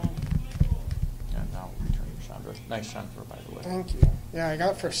now return your Chandra. Nice Chandra, by the way. Thank you. Yeah, I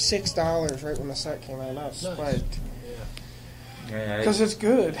got it for $6 right when the set came out. I was spiked. Yeah, Because it's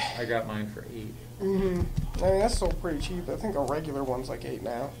good. I got mine for 8. Mm-hmm. I mean, that's still pretty cheap. I think a regular one's like 8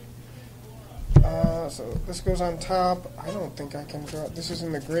 now. So this goes on top. I don't think I can draw. This is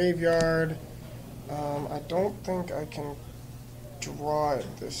in the graveyard. I don't think I can draw it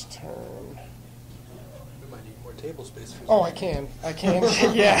this turn. We might need more table space for Oh, I can.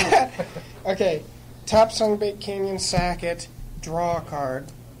 Yeah. Okay. Tap Sunbaked Canyon, sack it, draw a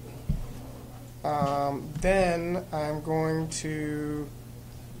card. Then I'm going to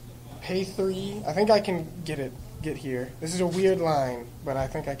pay 3. I think I can get here. This is a weird line, but I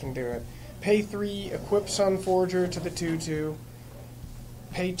think I can do it. Pay 3, equip Sunforger to the 2/2.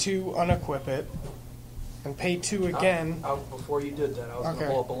 Pay 2, unequip it. And pay 2 again. Before you did that, I was going Okay.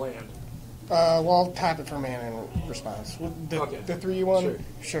 to pull up a land. Well, I'll tap it for mana in response. Okay. The 3/1?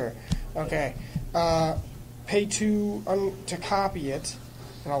 Sure. Okay. Pay 2 to copy it,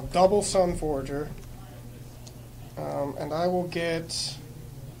 and I'll double Sunforger. And I will get...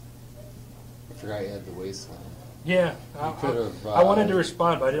 I forgot you had the wasteland. Yeah. could've, I wanted to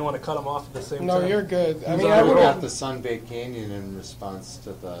respond, but I didn't want to cut them off at the same No, time. you're good. I I mean, mean, I we would got have... the Sunbaked Canyon in response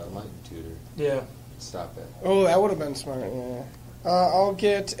to the Enlightened Tutor. Yeah. Stop it. Oh, that would have been smart, yeah. I'll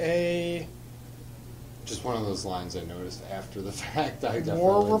get a just one of those lines I noticed after the fact. I definitely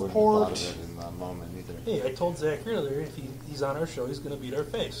War wouldn't have report. thought of it in the moment either. Hey, I told Zach earlier if he's on our show, he's going to beat our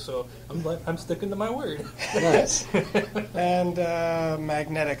face. So I'm sticking to my word. Nice. And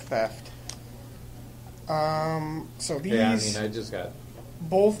magnetic theft. So these Yeah, I mean, I just got.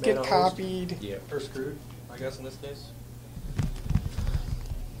 both get Mana copied. Yeah. Or screwed, I guess, in this case.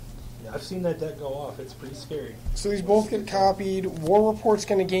 Yeah, I've seen that deck go off. It's pretty scary. So these both get copied. War Report's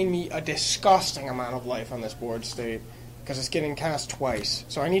going to gain me a disgusting amount of life on this board state because it's getting cast twice.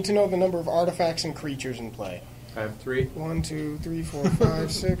 So I need to know the number of artifacts and creatures in play. I have 3. 1, 2, 3, 4,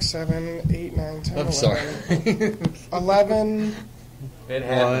 5, 6, 7, 8, 9, 10, I'm 11. sorry. 11. It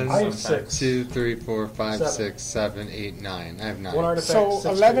happens I have sometimes. 6. 2, 3, 4, 5, Seven. 6, 7, 8, 9. I have 9. One artifact, So 6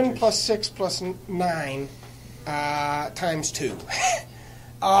 11 creatures. plus 6 plus 9 times 2.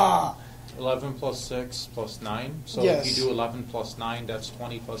 11 plus 6 plus 9. So Yes. if you do 11 plus 9, that's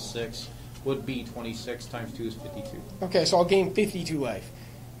 20 plus 6 would be 26 times 2 is 52. Okay, so I'll gain 52 life.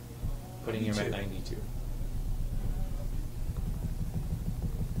 Putting him at 92.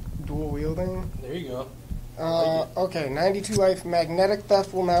 Dual wielding. There you go. Okay, 92 life. Magnetic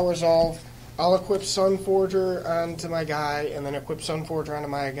theft will now resolve. I'll equip Sunforger onto my guy, and then equip Sunforger onto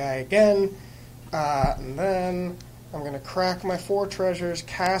my guy again. And then I'm going to crack my 4 treasures,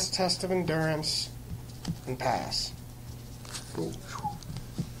 cast Test of Endurance, and pass. Cool.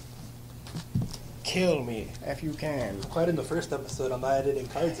 Kill me if you can. Quite in the first episode, I'm not editing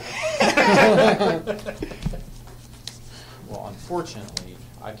cards in. Well, unfortunately,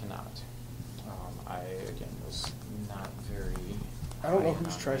 I cannot. I, again, was not very... I don't know high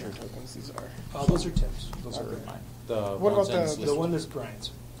whose on treasure it. tokens these are. Those are Tim's. Those are Okay. mine. The What ones about in the- this The one is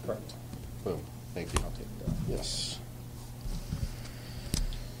Brian's. Correct. Boom. Thank you. I'll take that. Yes.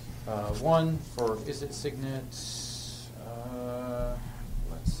 1 for Is It Signet? Let's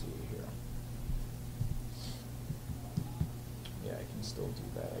see here. Yeah, I can still do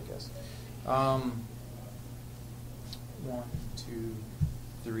that, I guess. 1, 2,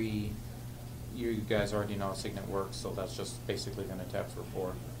 3. You guys already know how Signet works, so that's just basically going to tap for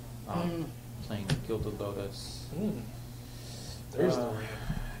 4. Playing Gilded Lotus. There's the ring.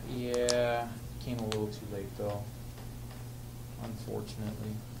 Yeah, came a little too late though.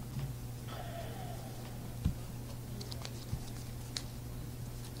 Unfortunately.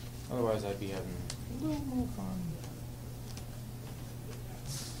 Otherwise, I'd be having a little more fun.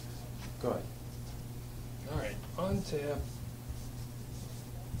 Go ahead. Alright, untap.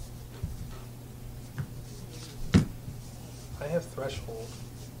 I have Threshold.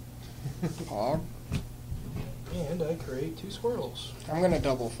 Hog. And I create 2 squirrels. I'm going to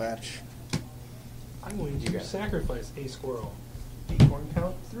double fetch. I'm going You to got it. sacrifice a squirrel. Acorn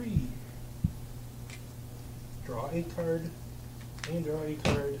count 3. Draw a card. And draw a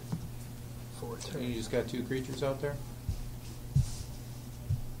card for a turn. You just got 2 creatures out there?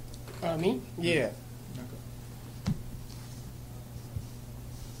 Me? Yeah. Okay.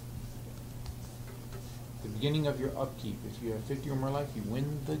 The beginning of your upkeep. If you have 50 or more life, you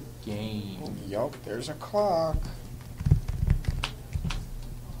win the game. Yup, there's a clock. You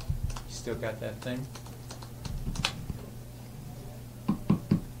still got that thing?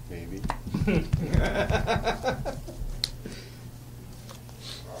 Maybe.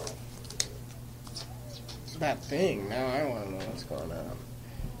 That thing. Now I want to know what's going on.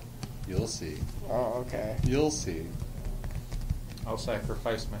 You'll see. Oh, okay. You'll see. I'll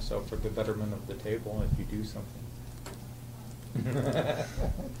sacrifice myself for the betterment of the table if you do something.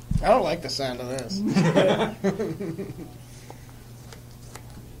 I don't like the sound of this.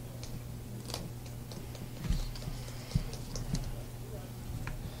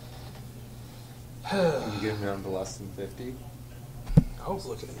 You getting down to less than 50? I was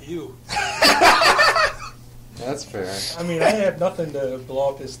looking at you. That's fair. I mean, I have nothing to blow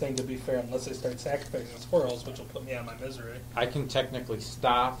up his thing, to be fair, unless I start sacrificing squirrels, which will put me out of my misery. I can technically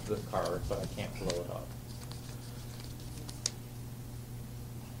stop the card, but I can't blow it up.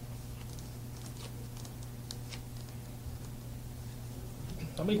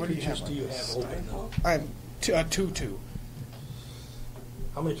 How many What do you creatures have do on you this? have open now? I have 2-2.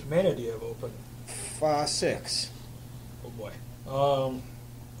 How much mana do you have open? 6. Oh boy. How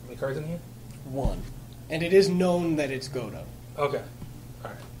many cards in here? 1. And it is known that it's Godo. Okay.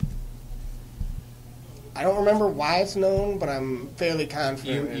 Alright. I don't remember why it's known, but I'm fairly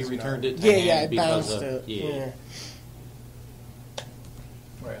confident. You it's returned known. it to Yeah, hand yeah, it because bounced of- it. yeah. Yeah.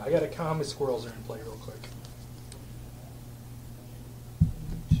 Alright, I gotta count how many squirrels are in play real quick.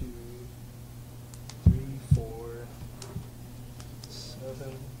 2, 3, 4,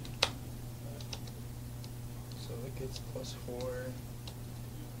 7. So it gets +4.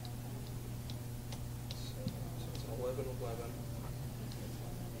 11.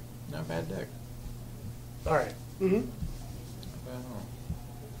 Not a bad deck. All right. Mm-hmm.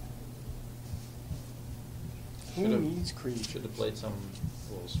 Who Should've- needs creatures? Should have played some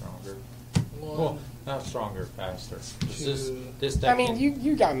a little stronger. One, Well, not stronger, faster. Two. This deck I mean, can-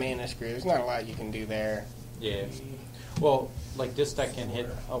 you got mana screw. There's not a lot you can do there. Yeah. Well, like this deck can hit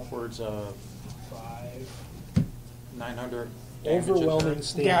upwards of 5. 900 damage a Overwhelming turn.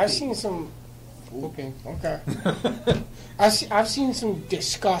 stampede. Yeah, I've seen some. Okay. Okay. I've seen some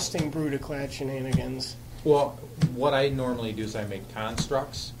disgusting Brutaclad shenanigans. Well, what I normally do is I make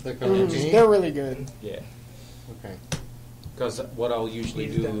constructs. They're They're really good. Yeah. Okay. Because what I'll usually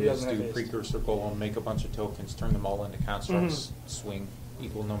He do doesn't is have do haste. precursor golem, make a bunch of tokens, turn them all into constructs, swing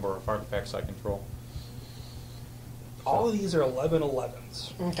equal number of artifacts I control. All of these are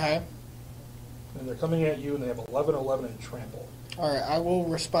 11/11s, Okay. and they're coming at you, and they have 11/11 and trample. All right. I will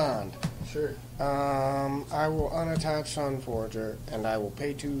respond. Sure. I will unattach Sunforger, and I will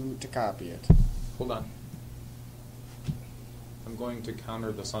pay 2 to copy it. Hold on. I'm going to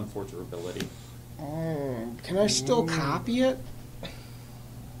counter the Sunforger ability. Can I still copy it?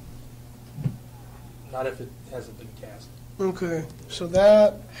 Not if it hasn't been cast. Okay. So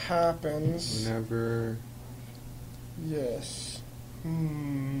that happens. Never. Yes. Yeah.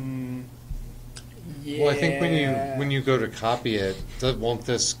 Well, I think when you go to copy it, won't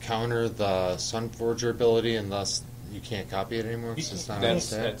this counter the Sunforger ability, and thus you can't copy it anymore because it's not on That's-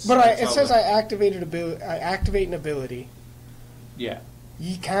 set? that's- But that's it how says the- I activated ability. I activate an ability. Yeah.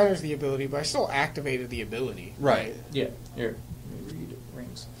 He counters the ability, but I still activated the ability. Right. Yeah. Here. Let me read it.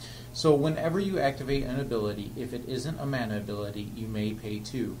 Rings. So whenever you activate an ability, if it isn't a mana ability, you may pay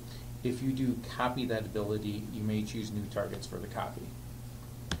 2. If you do copy that ability, you may choose new targets for the copy.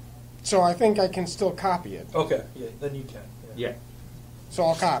 So I think I can still copy it. Okay. Yeah. Then you can. Yeah. So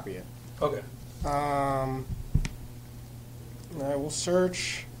I'll copy it. Okay. I will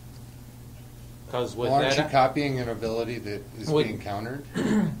search. Because with Well, aren't you that, copying an ability that is Wait. being countered?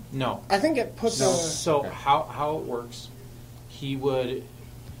 no. I think it puts So Okay. how it works, he would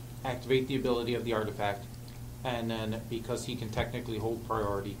activate the ability of the artifact, and then because he can technically hold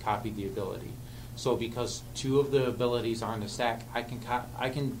priority, copy the ability. So because 2 of the abilities are on the stack, I can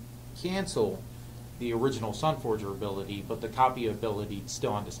cancel the original Sunforger ability, but the copy ability is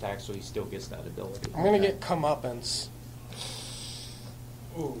still on the stack, so he still gets that ability. I'm gonna get comeuppance.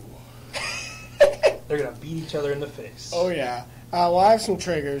 Ooh. They're gonna beat each other in the face. Oh yeah. Well, I have some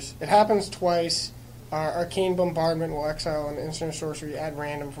triggers. It happens twice. Arcane Bombardment will exile an instant sorcery at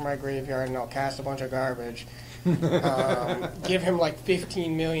random from my graveyard, and I'll cast a bunch of garbage. Give him like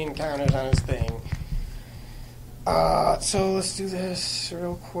 15 million counters on his thing. So let's do this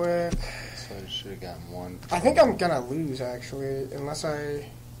real quick. So I should have gotten 1 I think I'm gonna lose actually, unless I.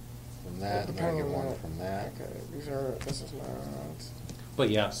 from that, and then I Depending get on 1 what- from that. Okay, this is not. But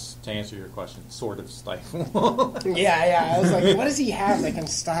yes, to answer your question, sort of stifle. Yeah. I was like, what does he have that can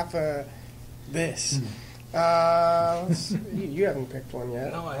stop this? You haven't picked one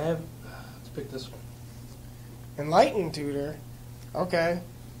yet. No, I have. Let's pick this one. Enlightened Tutor. Okay.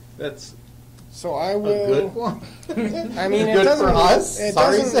 That's So I a will. good one. I mean, it Good doesn't. for us? It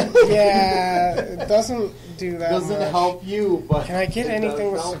Sorry, doesn't. Zack. Yeah, it doesn't do that. Doesn't much. help you, but Can I get it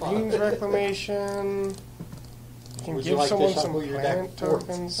anything with does help Sabine's us. Reclamation? Can Would you give like to someone some shuffle your deck planet four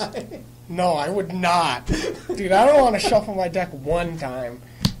tokens. times? No, I would not. Dude, I don't want to shuffle my deck one time.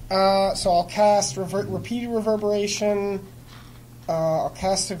 So I'll cast Repeated Reverberation. I'll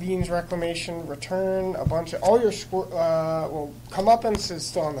cast Sabine's Reclamation. Return a bunch of all your Comeuppance is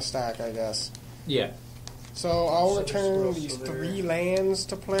still on the stack, I guess. Yeah. So I'll So return they're these still there. 3 lands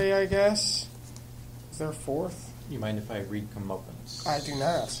to play, I guess. Is there a 4th? You mind if I read comeuppance? I do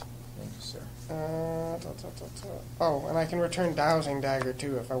not. Thank you, sir. Oh, and I can return Dowsing Dagger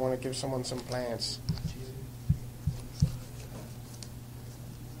too if I want to give someone some plants.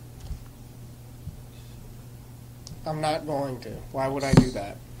 I'm not going to. Why would I do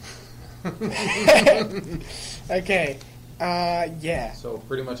that? Okay. Yeah. So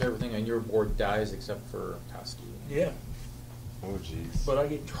pretty much everything on your board dies except for Koski. Yeah. Oh, jeez. But I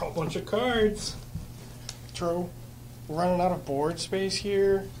get to draw a bunch of cards. True. We're running out of board space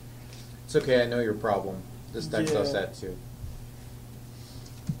here. It's okay, I know your problem. This deck Yeah. does that too.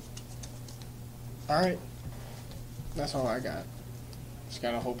 Alright. That's all I got. Just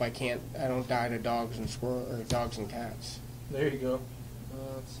gotta hope I don't die to dogs and dogs and cats. There you go.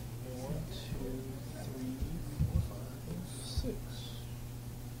 Let's see. 1, 2, 3, 4, 5, 6. 2, 3,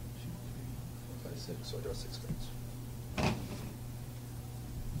 4, 5, 6. So I draw 6 cards.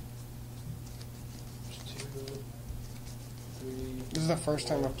 2, 3. This is the first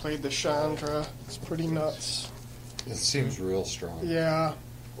time I've played the Chandra. It's pretty nuts. It seems real strong. Yeah.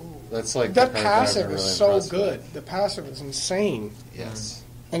 That's like That the card that I've passive been is really so impressed good. with. The passive is insane. Yes.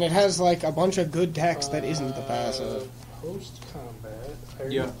 And it has like a bunch of good text that isn't the passive. Post combat, I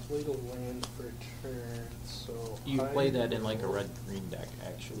already Yeah. played a land for a turn, so You play that in like a red-green deck,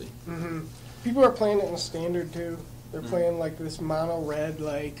 actually. Mm-hmm. People are playing it in standard too. They're playing like this mono red,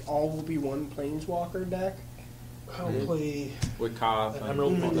 like all will be one planeswalker deck. I'll play With Koth an and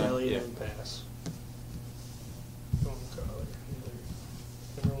Emerald all that, Medallion yeah. and pass. Don't color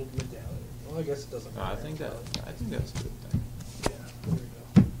either. Emerald Medallion. Well, I guess it doesn't No, matter. I think that's a good thing. Yeah, there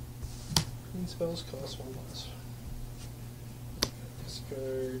we go. Green spells cost 1 less.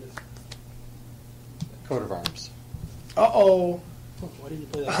 Discard. Coat of Arms. Uh-oh. Why did you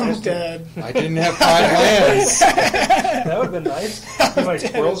play that? I'm last dead. I didn't have 5 lands. That would have been nice. Give my Dead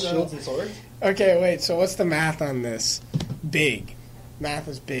squirrels, as hell. shields, and swords. Okay, wait, so what's the math on this? Big. Math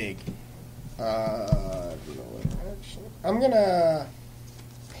is big. You know what, actually, I'm gonna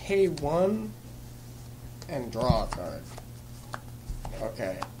pay 1 and draw a card.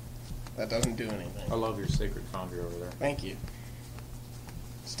 Okay. That doesn't do anything. I love your Sacred Foundry over there. Thank you.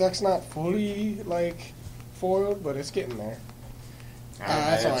 This deck's not fully, like, foiled, but it's getting there.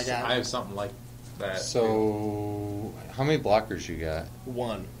 That's all I got. I have something like that. So, how many blockers you got?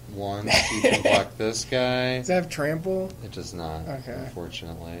 1. 1. You can block this guy. Does that have trample? It does not, Okay.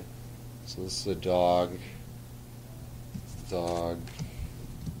 unfortunately. So this is a dog. Dog.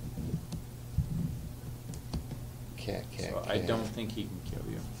 Cat, cat, So cat. I don't think he can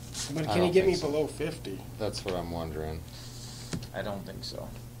kill you. But I can he don't get me think so. below 50? That's what I'm wondering. I don't think so.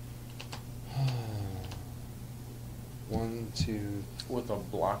 1, 2, With a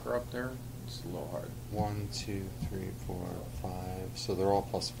blocker up there, it's a little hard. 1, 2, 3, 4, 5. So they're all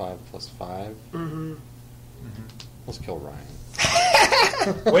 +5, +5. Mm-hmm. Let's kill Ryan.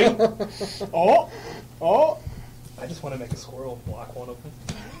 Wait. Oh! I just want to make a squirrel block one of them.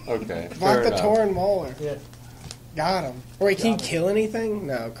 Okay. Block fair the enough. Tauren Mauler. Yeah. Got him. Wait, can he Got him. kill anything?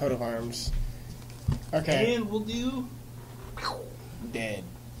 No, coat of arms. Okay. And we'll do. Dead.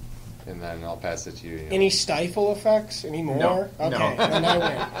 And then I'll pass it to you. Any stifle effects? Any more? No. Okay, No. then I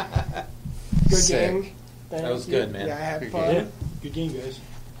win. Good Sick. game. Thank That was you. good, man. Yeah, I had Good fun. Yeah. Good game, guys.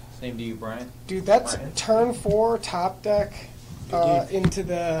 Same to you, Brian. Dude, that's Brian. turn 4 top deck into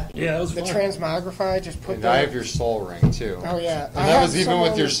the Yeah, that was the fun. transmogrify. Just put And that. I have your soul ring too. Oh yeah, And I that have was even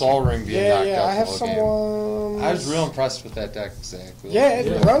with your soul ring being knocked Yeah, out I have the whole game. someone. I was real impressed with that deck, Zack. Yeah, it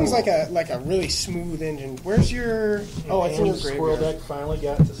Yeah. runs Cool. like a really smooth engine. Where's your? Oh, it's in your And Squirrel graveyard. deck finally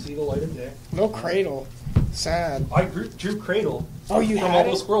got to see the light of day. No cradle. Sad. I drew Cradle. Oh, you from had all it?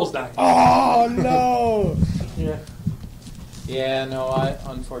 those squirrels dying. Oh no! Yeah. Yeah, no,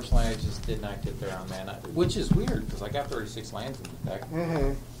 unfortunately I just did not get there on mana, which is weird because I got 36 lands in the deck.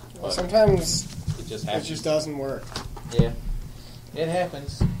 Mm-hmm. But Sometimes it just it happens. just doesn't work. Yeah, it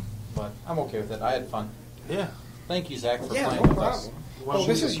happens, but I'm okay with it. I had fun. Yeah. Thank you, Zach, for Yeah, playing no with us. problem. You want Oh, to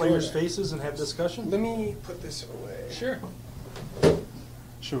this show is the players' your- faces and have discussion? Let me put this away. Sure.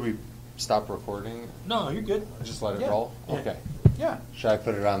 Should we stop recording? No, you're good. Just let it Yeah. roll? Yeah. Okay. Yeah. Should I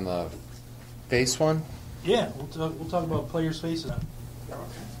put it on the face one? Yeah, we'll talk about players' faces now.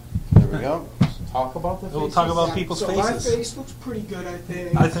 There we go. Talk about the We'll faces. talk about people's so faces. my face looks pretty good, I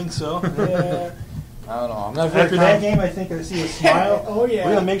think. I think so. Yeah. I don't know. I'm not very After that game, I think I see a smile. Oh, yeah.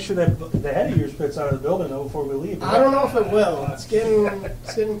 We're gonna make sure that the head of yours fits out of the building though before we leave. I don't know if it will. It's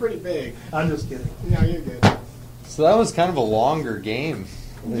getting pretty big. I'm just kidding. No, you're good. So that was kind of a longer game.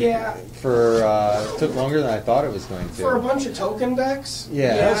 Yeah. For it took longer than I thought it was going to. For a bunch of token decks?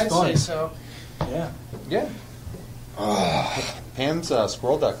 Yeah. That's I'd fun. say so. Yeah. Yeah. Pam's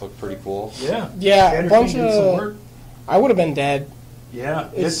squirrel deck looked pretty cool. Yeah. Yeah, a Shattered bunch King did some of. work. I would have been dead. Yeah.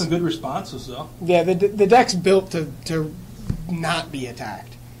 He had some good responses though. Yeah, the deck's built to not be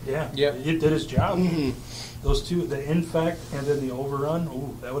attacked. Yeah. Yep. It did his job. Mm-hmm. Those two, the infect and then the overrun.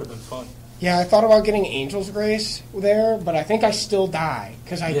 Ooh, that would have been fun. Yeah, I thought about getting Angel's Grace there, but I think I still die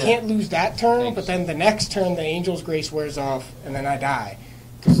because I Yeah. can't lose that turn. Thanks. But then the next turn, the Angel's Grace wears off, and then I die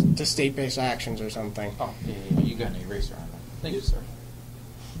because to state-based actions or something. Oh, yeah. You got an eraser on that. Thank you, sir.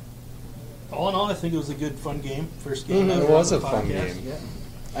 All in all, I think it was a good, fun game. First game. Mhm. ever It was on a the fun podcast. game.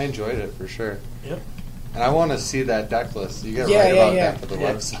 I enjoyed it for sure. Yeah. Yep. And I want to see that deck list. You got to Yeah, write yeah, about yeah. that for the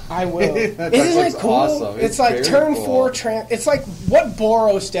Yeah. website. I will. That deck Isn't looks it cool? awesome. It's like very turn cool. 4. It's like what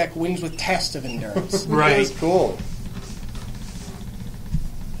Boros deck wins with Test of Endurance. It's cool.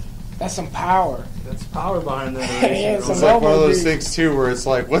 That's some power. That's power behind that. Yeah, erasure. some It's like one of those Elbow things too, where it's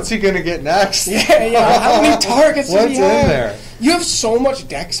like, what's he gonna get next? Yeah, yeah. How many targets does What's he in have? there? You have so much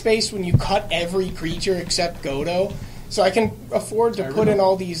deck space when you cut every creature except Godo. So I can afford to put in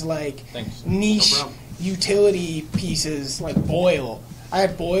all these like Thanks. niche No problem. utility pieces like Boil. I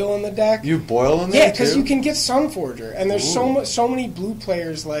had Boil in the deck. You Boil in there, Yeah, because too? you can get Sunforger, and there's Ooh. so many blue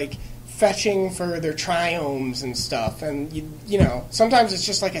players like fetching for their triomes and stuff, and you know sometimes it's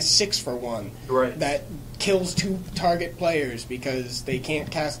just like a 6-for-1 Right. that kills 2 target players because they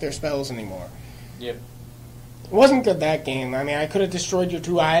can't cast their spells anymore. Yep. It wasn't good that game. I mean, I could have destroyed your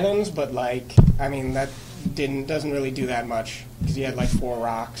 2 items, but like, I mean that doesn't really do that much because you had like 4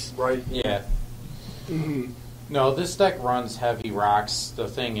 rocks. Right. Yeah. Mm-hmm. No, this deck runs heavy rocks. The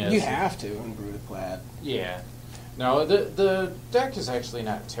thing is, You have to in Brutaclad. yeah. No, the deck is actually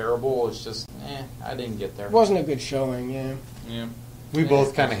not terrible. It's just, I didn't get there. It wasn't a good showing, yeah. Yeah. We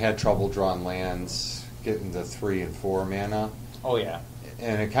both kind of had trouble drawing lands, getting the 3 and 4 mana, Oh yeah.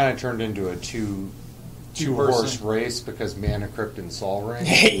 and it kind of turned into a two horse race because Mana Crypt and Sol Ring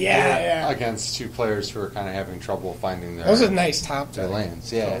yeah. against 2 players who are kind of having trouble finding That was a their nice top their deck.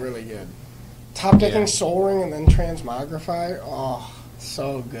 lands. Yeah, Felt really good. Top decking Yeah. Soul Ring and then Transmogrify. Oh,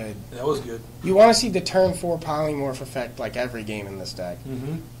 so good. That was good. You want to see the turn 4 polymorph effect like every game in this deck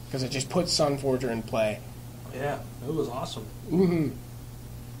Mm-hmm. because it just puts Sunforger in play. Yeah, it was awesome. Mm-hmm.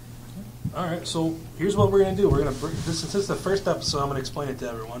 All right, so here's what we're gonna do. We're gonna since this is the first episode, I'm gonna explain it to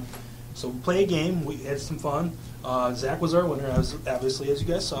everyone. So we play a game. We had some fun. Zach was our winner, obviously, as you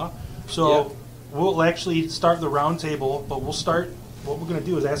guys saw. So Yep. we'll actually start the round table, but we'll start. What we're gonna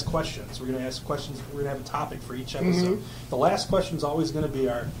do is ask questions. We're gonna ask questions. We're gonna have a topic for each episode. The last question is always gonna be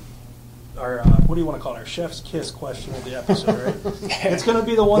our what do you want to call it? Our chef's kiss question of the episode, right? It's gonna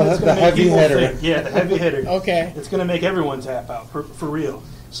be the one that's gonna The make heavy people hitter. think. Yeah, the heavy hitter. Okay. It's going to make everyone tap out for real.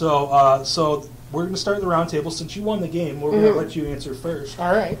 So we're going to start the round table. Since you won the game, we're going to let you answer first,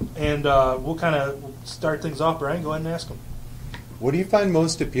 All right. and we'll kind of start things off. Brian, go ahead and ask them. What do you find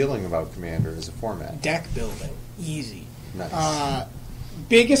most appealing about Commander as a format? Deck building. Easy. Nice.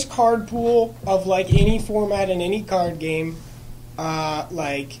 Biggest card pool of like any format in any card game.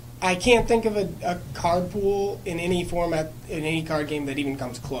 Like I can't think of a card pool in any format in any card game that even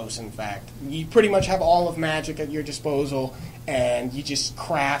comes close. In fact, you pretty much have all of Magic at your disposal, and you just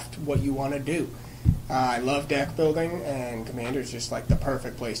craft what you want to do. I love deck building, and Commander is just like the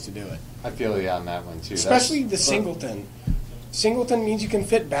perfect place to do it. I feel you on that one too. Especially That's- the singleton. Singleton means you can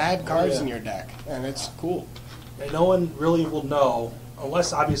fit bad cards yeah. in your deck, and it's cool. And no one really will know,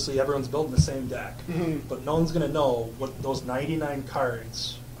 unless obviously everyone's building the same deck. Mhm. But no one's going to know what those 99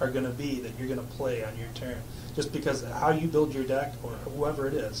 cards are going to be that you're going to play on your turn. Just because how you build your deck, or whoever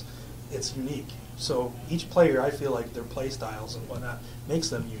it is, it's unique. So each player, I feel like their play styles and whatnot makes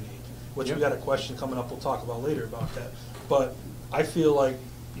them unique. Which Yep. we got a question coming up we'll talk about later about that. But I feel like,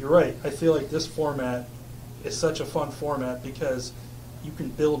 you're right, I feel like this format is such a fun format because you can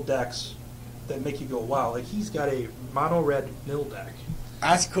build decks that make you go, wow. Like he's got a mono red mill deck.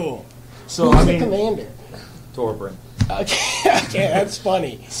 That's cool. So Who's I the mean, Commander? Torbrin. Okay, that's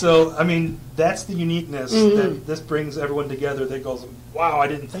funny. so I mean that's the uniqueness Mhm. that this brings everyone together. That goes, wow, I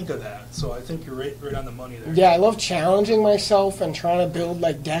didn't think of that. So I think you're right on the money there. Yeah, I love challenging myself and trying to build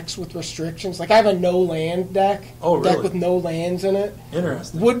like decks with restrictions. Like I have a no land deck. Oh, Deck really? with no lands in it.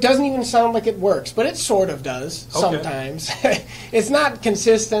 Interesting. Wood doesn't even sound like it works, but it sort of does Okay. sometimes. It's not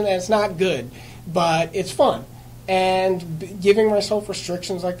consistent and it's not good, but it's fun. And giving myself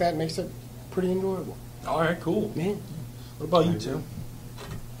restrictions like that makes it pretty enjoyable. All right, cool. Man. What about you two?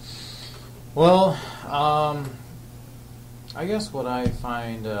 Well, I guess what I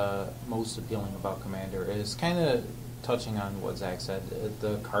find most appealing about Commander is kind of touching on what Zach said,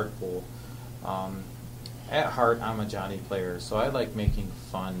 the card pool. At heart, I'm a Johnny player, so I like making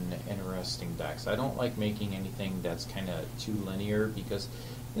fun, interesting decks. I don't like making anything that's kind of too linear because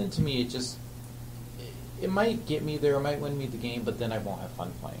then to me it might get me there, it might win me the game, but then I won't have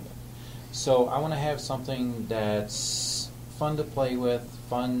fun playing it. So I want to have something that's fun to play with,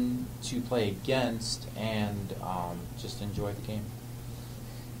 fun to play against, and just enjoy the game.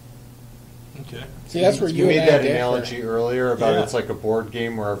 Okay. See, that's where you and made I that differ. analogy earlier about Yeah. it's like a board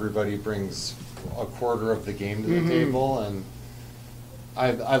game where everybody brings a quarter of the game to the Mhm. table, and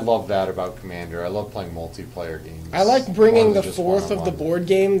I love that about Commander. I love playing multiplayer games. I like bringing More the than just fourth of the one-on-one. board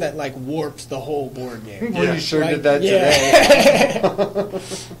game that like warps the whole board game. Well, Yeah. you sure Like, did that yeah. today.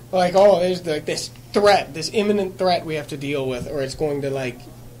 Like, oh, there's like this threat, this imminent threat we have to deal with, or it's going to like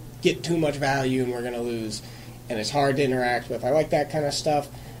get too much value and we're going to lose, and it's hard to interact with. I like that kind of stuff.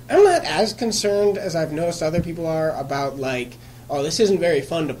 I'm not as concerned as I've noticed other people are about like, oh, this isn't very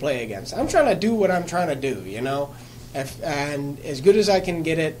fun to play against. I'm trying to do what I'm trying to do, you know, and as good as I can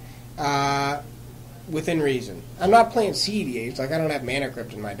get it. Within reason. I'm not playing CDH, like I don't have Mana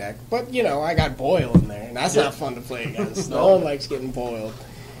Crypt in my deck, but you know, I got Boil in there, and that's not fun to play against. No one likes getting boiled.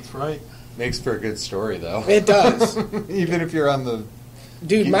 That's right. Makes for a good story, though. It does. Even if you're on the...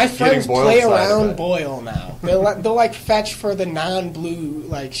 Dude, my friends Boyle play side of around it. Boyle now. They'll like fetch for the non-blue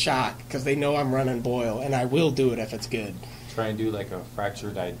like shock because they know I'm running Boyle, and I will do it if it's good. Try and do like a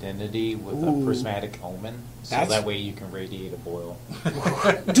fractured identity with Ooh. a prismatic omen, so that way you can radiate a boil.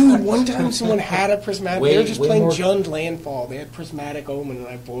 Dude, one time someone had a prismatic. They were just Way playing more- Jund Landfall. They had prismatic omen, and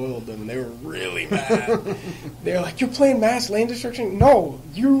I boiled them. They were really mad. They were like, "You're playing mass land destruction? No,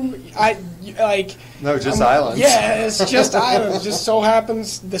 like." No, just islands. Yeah, it's just islands. Just so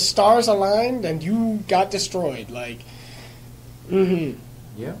happens the stars aligned, and you got destroyed. Like,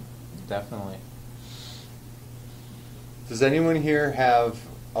 Yeah, definitely. Does anyone here have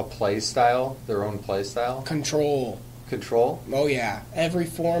a play style, their own play style? Control. Control? Oh yeah, every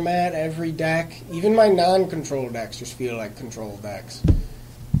format, every deck, even my non-control decks just feel like control decks.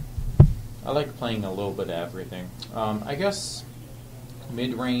 I like playing a little bit of everything. I guess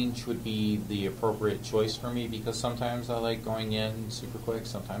mid-range would be the appropriate choice for me because sometimes I like going in super quick,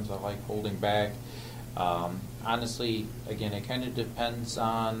 sometimes I like holding back. Honestly, again, it kind of depends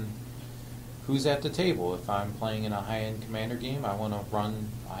on who's at the table. If I'm playing in a high-end commander game, I want to run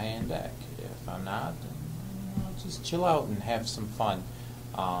a high-end deck. If I'm not, then I'll just chill out and have some fun.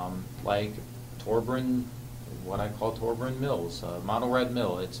 Like Torbran, what I call Torbran Mills, mono red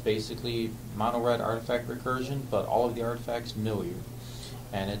mill. It's basically mono red artifact recursion, but all of the artifacts mill you.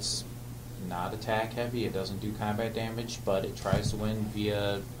 And it's not attack heavy, it doesn't do combat damage, but it tries to win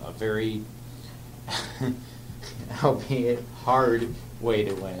via a very, albeit hard way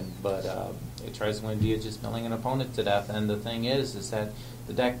to win, but it tries to win via just milling an opponent to death. And the thing is that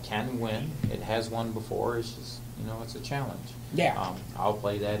the deck can win. It has won before. It's just, it's a challenge. Yeah. I'll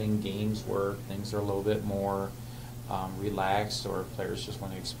play that in games where things are a little bit more relaxed, or players just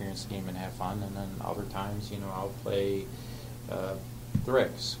want to experience the game and have fun. And then other times, I'll play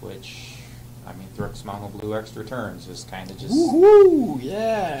Thrix, which, Thrix mono blue extra turns is kind of just... Woohoo!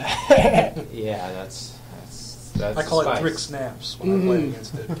 Yeah. Yeah, that's I call it spice. Thrix snaps when I'm playing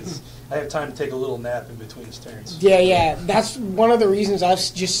against it because I have time to take a little nap in between his turns. Yeah. That's one of the reasons I've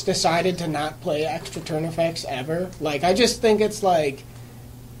just decided to not play extra turn effects ever. Like, I just think it's like,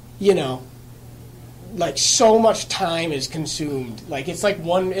 like so much time is consumed. Like, it's like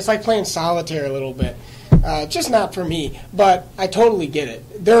playing solitaire a little bit. Just not for me, but I totally get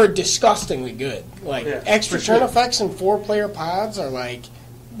it. They're disgustingly good. Like, extra turn effects in 4-player pods are like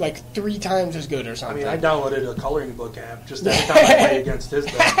 3 times as good or something. I downloaded a coloring book app just every time I play against his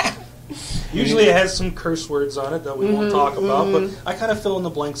deck. Usually it has some curse words on it that we won't talk about, but I kind of fill in the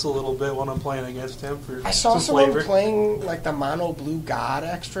blanks a little bit when I'm playing against him for I saw some someone flavor. playing like the mono blue god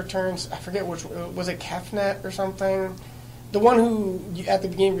extra turns. I forget which was it, Kefnet or something. The one who at the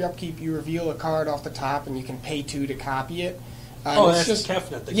beginning of your upkeep you reveal a card off the top and you can pay 2 to copy it. That's just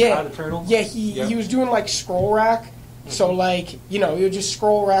Kefnet, the God Eternal. Yeah, he was doing like scroll rack. So, you would just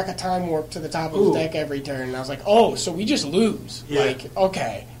scroll rack a time warp to the top of the deck every turn. And I was like, oh, so we just lose. Yeah. Like,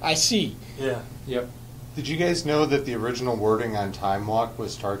 okay, I see. Yeah. Yep. Did you guys know that the original wording on Time Walk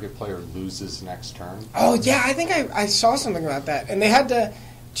was target player loses next turn? Oh, yeah, I think I saw something about that. And they had to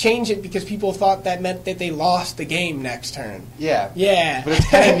change it because people thought that meant that they lost the game next turn. Yeah. Yeah. But it's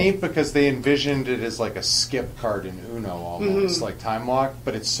kind of neat because they envisioned it as like a skip card in Uno almost, like Time Walk,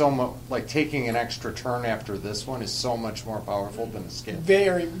 but it's so much, like taking an extra turn after this one is so much more powerful than a skip.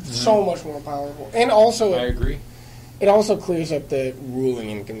 So much more powerful. And also, I agree. it also clears up the ruling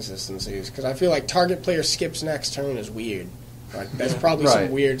inconsistencies because I feel like target player skips next turn is weird. Like, there's probably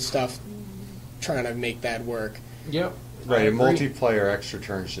some weird stuff trying to make that work. Yep. Right, multiplayer extra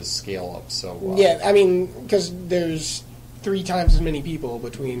turns just scale up so well. Yeah, because there's 3 times as many people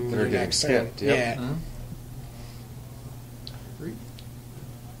between That are your getting next turn. skipped, yep. Yeah. Agree.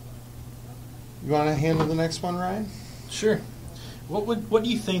 You want to handle the next one, Ryan? Sure. What do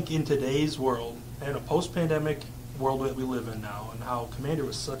you think in today's world, and a post-pandemic world that we live in now, and how Commander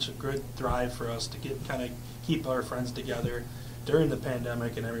was such a good drive for us to keep our friends together during the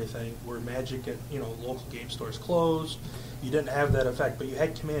pandemic and everything, where Magic at local game stores closed, you didn't have that effect, but you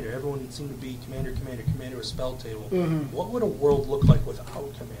had Commander. Everyone seemed to be Commander with spell table. What would a world look like without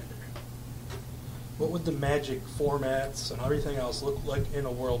Commander? What would the Magic formats and everything else look like in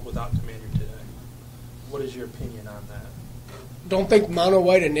a world without Commander today? What is your opinion on that? Don't think mono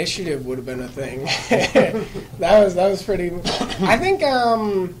white initiative would have been a thing. that was pretty. I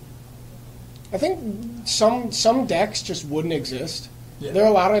think some decks just wouldn't exist. Yeah. There are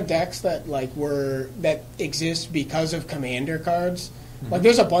a lot of decks that that exist because of Commander cards. Mm-hmm. Like,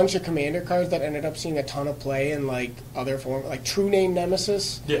 there's a bunch of Commander cards that ended up seeing a ton of play in other forms, like True Name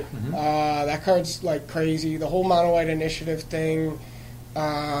Nemesis. Yeah. Mm-hmm. That card's crazy. The whole mono white initiative thing.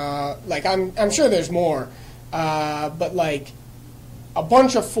 Like I'm sure there's more, but like a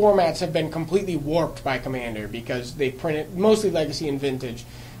bunch of formats have been completely warped by Commander because they printed mostly Legacy and Vintage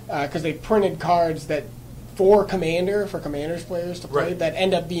because they printed cards that for Commander's players to play that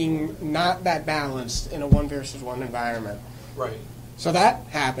end up being not that balanced in a 1 versus 1 environment. Right. So that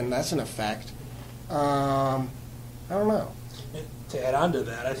happened. That's an effect. I don't know. And to add on to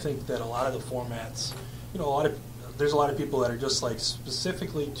that, I think that a lot of the formats, there's a lot of people that are just like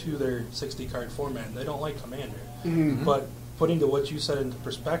specifically to their 60 card format and they don't like Commander. Mm-hmm. But putting to what you said into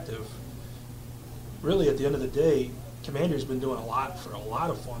perspective, really at the end of the day, Commander's been doing a lot for a lot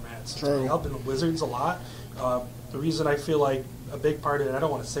of formats. It's been helping the Wizards a lot. The reason I feel like a big part of it, I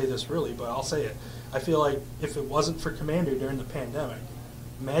don't want to say this really, but I'll say it. I feel like if it wasn't for Commander during the pandemic,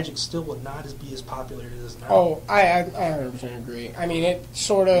 Magic still would not be as popular as it is now. Oh, I 100% agree. I mean, it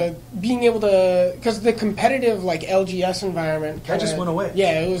sort of being able to, because the competitive like LGS environment that just went away.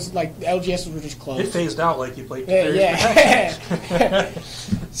 Yeah, it was like LGS were just closed. It phased out like you played. Yeah.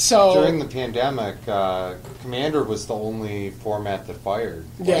 So during the pandemic, Commander was the only format that fired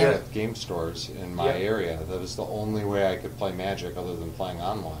at game stores in my area. That was the only way I could play Magic other than playing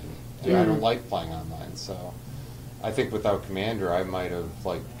online. And I don't like playing online, so I think without Commander, I might have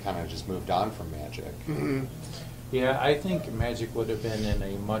kind of just moved on from Magic. Mm-hmm. Yeah, I think Magic would have been in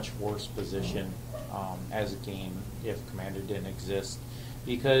a much worse position as a game if Commander didn't exist,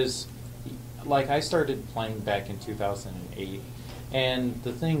 because I started playing back in 2008, and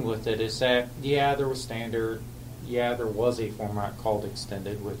the thing with it is that there was Standard, there was a format called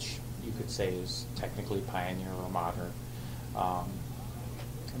Extended, which you could say is technically Pioneer or Modern.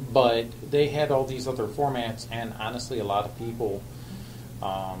 But they had all these other formats, and honestly, a lot of people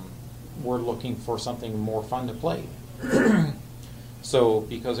were looking for something more fun to play. So,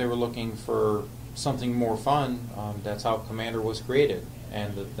 because they were looking for something more fun, that's how Commander was created.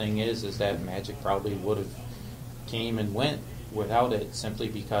 And the thing is that Magic probably would have came and went without it, simply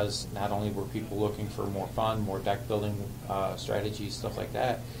because not only were people looking for more fun, more deck building strategies, stuff like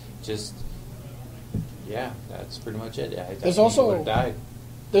that. Just, that's pretty much it. There's also would have died.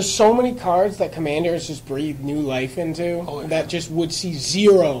 There's so many cards that Commander has just breathed new life into that just would see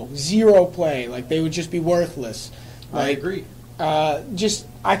zero play. Like, they would just be worthless. I agree.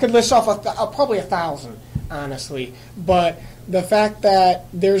 I could list off probably 1,000, honestly. But the fact that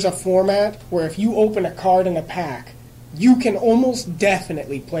there's a format where if you open a card in a pack, you can almost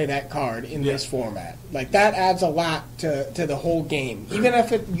definitely play that card in this format. Like, that adds a lot to the whole game. Even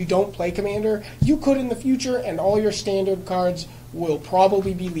if you don't play Commander, you could in the future, and all your standard cards will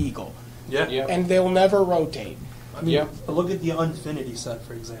probably be legal. Yeah. And they'll never rotate. I mean, look at the Unfinity set,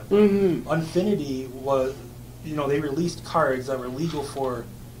 for example. Mm-hmm. Unfinity was, they released cards that were legal for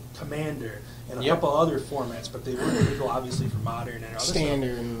Commander and a couple other formats, but they weren't legal, obviously, for Modern and other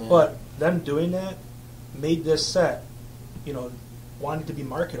Standard. stuff. But them doing that made this set, wanted to be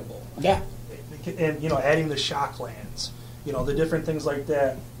marketable. Yeah. And, adding the shock lands, the different things like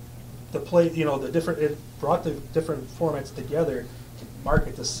that. It brought the different formats together to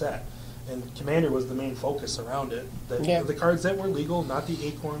market the set. And Commander was the main focus around it. The cards that were legal, not the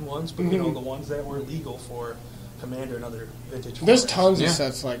Acorn ones, but, the ones that were legal for Commander and other vintage formats. There's tons of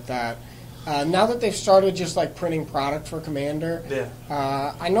sets like that. Now that they've started just, printing product for Commander,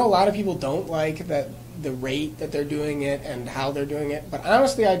 I know a lot of people don't like the rate that they're doing it and how they're doing it, but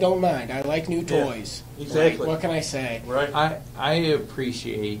honestly, I don't mind. I like new toys. Exactly. What can I say? Right. I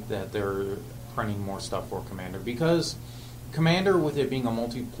appreciate that they're printing more stuff for Commander, because Commander, with it being a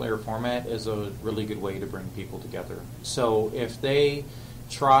multiplayer format, is a really good way to bring people together. So if they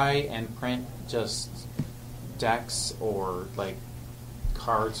try and print just decks or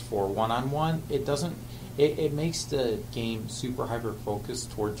cards for one-on-one, it makes the game super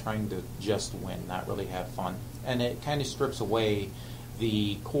hyper-focused toward trying to just win, not really have fun. And it kind of strips away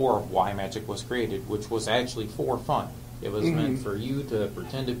the core of why Magic was created, which was actually for fun. It was meant for you to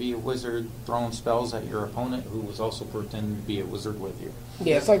pretend to be a wizard, throwing spells at your opponent, who was also pretending to be a wizard with you.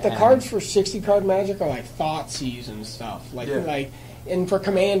 Yeah, it's like the cards for 60-card Magic are like Thoughtseize and stuff. And for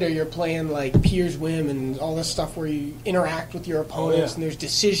Commander, you're playing Pier's Whim and all this stuff where you interact with your opponents and there's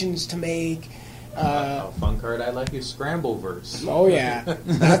decisions to make. A fun card I like is Scrambleverse. Oh yeah,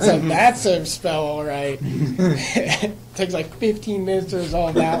 that's a spell, all right. Takes 15 minutes to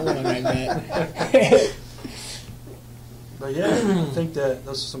resolve that one, I bet. But I think that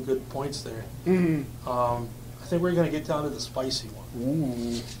those are some good points there. Mm-hmm. I think we're going to get down to the spicy one.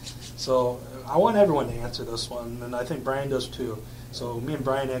 Ooh. So I want everyone to answer this one, and I think Brian does too. So me and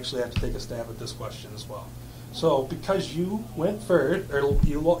Brian actually have to take a stab at this question as well. So because you went first, or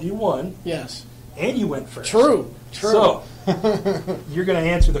you won. Yes. and you went first. True. So, you're going to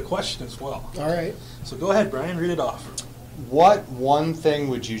answer the question as well. All right. So go ahead, Brian, read it off. What one thing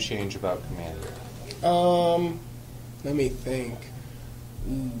would you change about Commander? Let me think.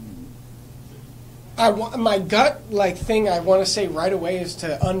 My gut thing I want to say right away is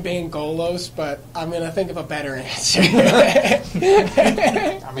to unban Golos, but I'm going to think of a better answer. I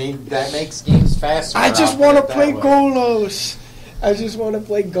mean, that makes games faster. I just want to play Golos. I just want to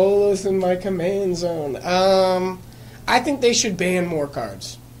play Golos in my command zone. I think they should ban more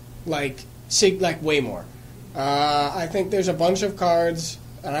cards, like way more. I think there's a bunch of cards,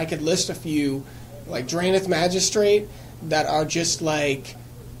 and I could list a few, like Draenith Magistrate, that are just they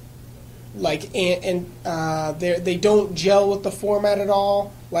don't gel with the format at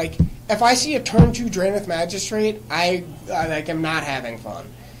all. Like, if I see a turn 2 Draenith Magistrate, I am not having fun.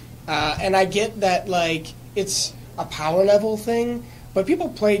 And I get that it's a power level thing, but people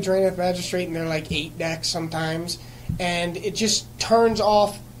play Draenith Magistrate and they're 8 decks sometimes, and it just turns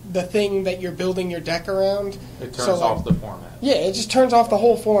off the thing that you're building your deck around. It turns off the format. Yeah, it just turns off the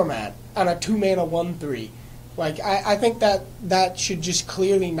whole format on a 2-mana 1/3. I think that should just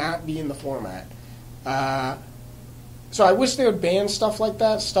clearly not be in the format. So I wish they would ban stuff like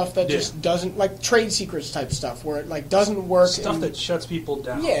that, stuff that just doesn't, trade secrets type stuff, where it doesn't work. Stuff that shuts people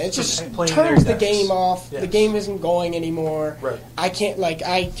down. Yeah, it just turns the game off. Yes. The game isn't going anymore. Right. I can't,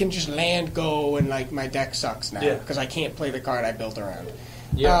 I can just land go and, my deck sucks now because I can't play the card I built around.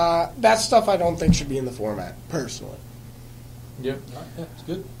 Yeah. That stuff I don't think should be in the format, personally. Yep. Yeah, it's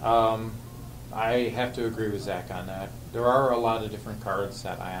good. I have to agree with Zack on that. There are a lot of different cards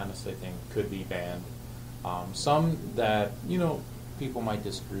that I honestly think could be banned. Some that, people might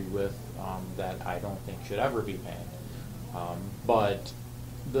disagree with, that I don't think should ever be banned. But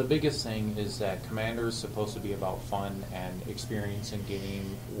the biggest thing is that Commander is supposed to be about fun and experience in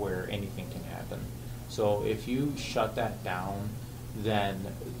game where anything can happen. So if you shut that down,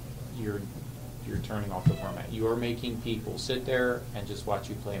 then you're turning off the format. You are making people sit there and just watch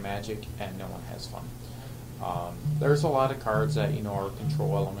you play Magic, and no one has fun. There's a lot of cards that are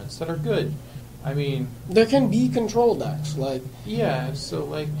control elements that are good. I mean, there can be control decks, yeah.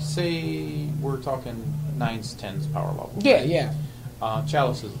 So, say we're talking 9s, 10s power level. Yeah, right? yeah.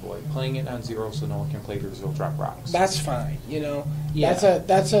 Chalice's Void, playing it on 0 so no one can play their 0-drop rocks. That's fine, Yeah.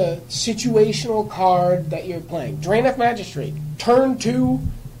 That's a situational card that you're playing. Draenith Magistrate, turn 2,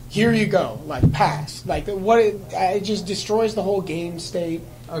 here you go. Pass. It just destroys the whole game state.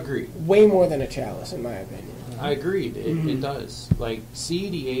 Agreed. Way more than a Chalice, in my opinion. I agreed. It does.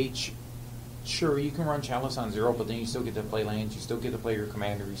 CEDH, sure, you can run Chalice on 0, but then you still get to play lands, you still get to play your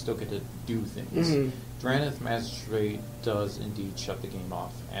commander, you still get to do things. Draenith Magistrate does indeed shut the game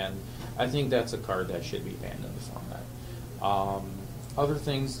off, and I think that's a card that should be banned in the format. Other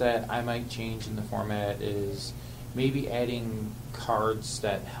things that I might change in the format is maybe adding cards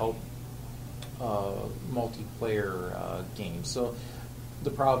that help multiplayer games. So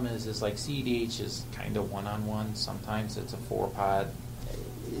the problem is CEDH is kind of one-on-one. Sometimes it's a 4-pod.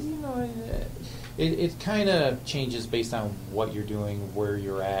 It kind of changes based on what you're doing, where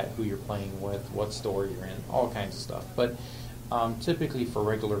you're at, who you're playing with, what store you're in, all kinds of stuff. But typically for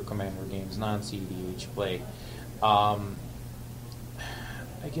regular Commander games, non-CEDH play, I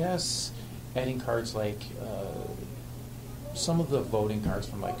guess adding cards some of the voting cards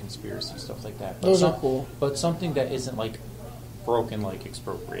from Conspiracy, stuff like that. But those are cool. But something that isn't broken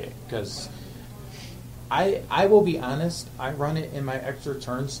Expropriate, because I will be honest, I run it in my extra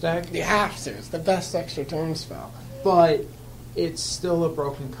turn stack. You have to. It's the best extra turn spell. But it's still a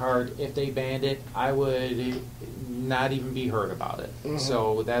broken card. If they banned it, I would not even be heard about it. Mm-hmm.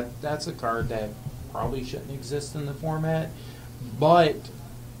 So that's a card that probably shouldn't exist in the format. But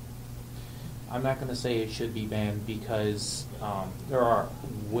I'm not going to say it should be banned, because there are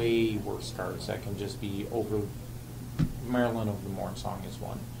way worse cards that can just be over. Marilyn of the Morn Song is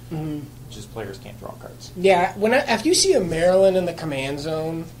one. Mm-hmm. Just players can't draw cards. Yeah, if you see a Marilyn in the command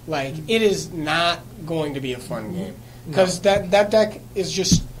zone, it is not going to be a fun game, because that deck is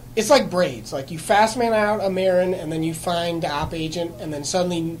just, it's like Braids. You fast mana out a Marin, and then you find the Op Agent, and then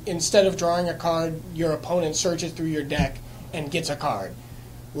suddenly, instead of drawing a card, your opponent searches through your deck and gets a card.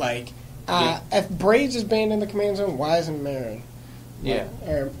 If Braids is banned in the command zone, why isn't Marin? Yeah.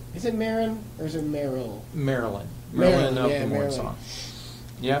 Is it Marin or is it Meryl? Marilyn of the Morn Song.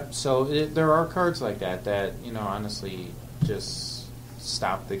 Yep. So there are cards like that honestly just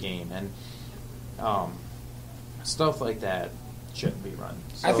stop the game, and stuff like that shouldn't be run.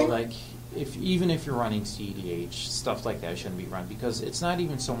 So I think if you're running CDH, stuff like that shouldn't be run, because it's not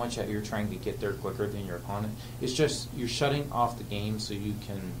even so much that you're trying to get there quicker than your opponent. It's just you're shutting off the game so you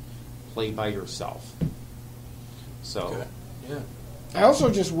can play by yourself. So, Okay. Yeah. I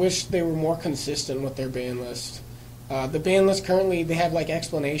also just wish they were more consistent with their ban list. The ban list currently, they have like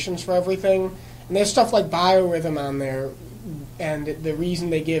explanations for everything, and there's stuff like biorhythm on there, and the reason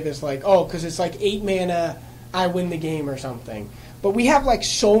they give is like, oh, because it's like 8 mana, I win the game or something. But we have like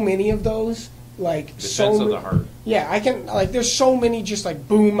so many of those, like Defense of the Heart. Yeah, I can like. There's so many just like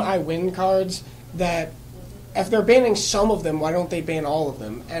boom, I win cards that if they're banning some of them, why don't they ban all of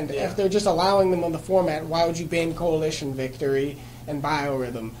them? And if they're just allowing them on the format, why would you ban Coalition Victory and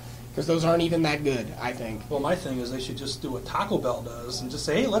Biorhythm? Because those aren't even that good, I think. Well, my thing is they should just do what Taco Bell does and just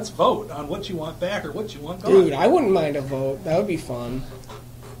say, hey, let's vote on what you want back or what you want gone. Dude, I wouldn't mind a vote. That would be fun.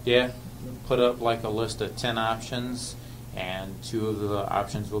 Yeah, put up like a list of 10 options, and 2 of the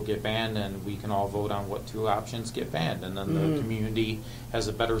options will get banned, and we can all vote on what 2 options get banned. And then the community has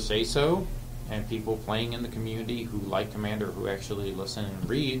a better say-so, and people playing in the community who like Commander, who actually listen and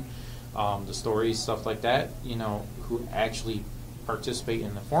read the stories, stuff like that, you know, who actually participate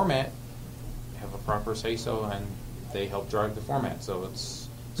in the format, have a proper say-so, and they help drive the format. So it's,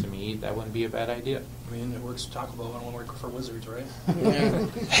 to me, that wouldn't be a bad idea. I mean, it works for Taco Bell. I don't want to work for Wizards, right?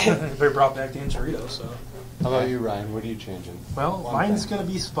 Yeah. They brought back the Enchilada, so. How about you, Ryan? What are you changing? Well, mine's going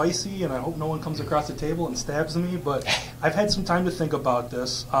to be spicy, and I hope no one comes across the table and stabs me, but I've had some time to think about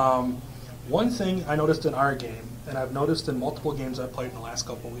this. One thing I noticed in our game, and I've noticed in multiple games I've played in the last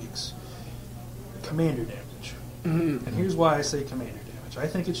couple of weeks, commander damage. And here's why I say commander damage. I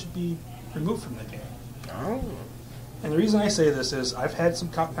think it should be removed from the game. Oh. And the reason I say this is I've had some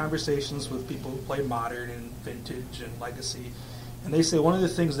conversations with people who play Modern and Vintage and Legacy, and they say one of the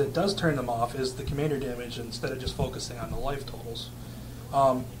things that does turn them off is the commander damage instead of just focusing on the life totals.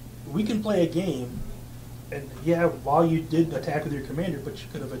 We can play a game, and yeah, while you did attack with your commander, but you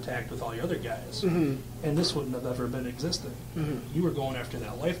could have attacked with all your other guys. And this wouldn't have ever been existing. You were going after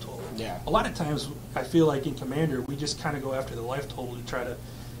that life total. Yeah. A lot of times, I feel like in Commander, we just kind of go after the life total to try to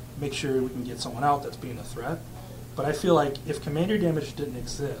make sure we can get someone out that's being a threat. But I feel like if commander damage didn't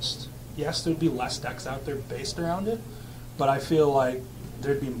exist, yes, there'd be less decks out there based around it, but I feel like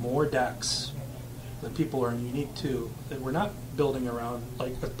there'd be more decks that people are unique to that we're not building around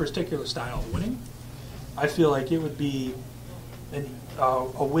like a particular style of winning. I feel like it would be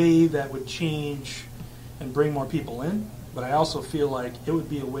a way that would change and bring more people in, but I also feel like it would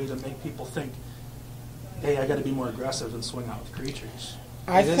be a way to make people think, hey, I got to be more aggressive and swing out with creatures.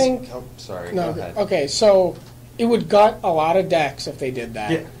 I think... Oh, sorry, No, go ahead. okay, so it would gut a lot of decks if they did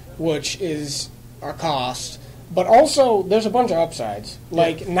that, Yeah. which is a cost. But also, there's a bunch of upsides.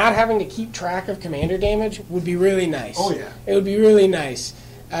 Like, not having to keep track of commander damage would be really nice. Oh, yeah. It would be really nice.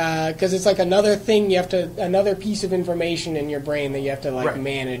 Because it's like another thing another piece of information in your brain that you have to, like, Right.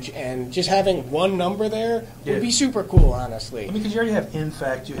 manage. And just having one number there Yeah. would be super cool, honestly. I mean, because you already have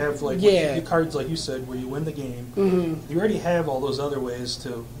Infect, you have, like, Yeah. the cards, like you said, where you win the game. You already have all those other ways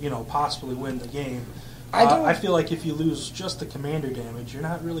to, possibly win the game. I feel like if you lose just the commander damage, you're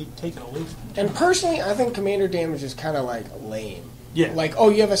not really taking away from it. And personally, I think commander damage is kind of, like, lame. Yeah. Like, oh,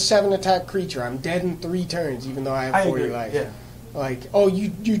 you have a 7-attack creature. I'm dead in 3 turns, even though I have 40 agree, life. yeah. Like, oh, you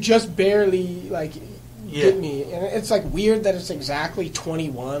just barely, like, get me. And it's, like, weird that it's exactly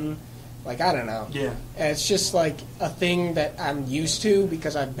 21. Like, I don't know. Yeah. It's just, like, a thing that I'm used to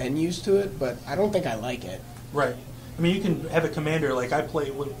because I've been used to it, but I don't think I like it. Right. I mean, you can have a commander, like I play,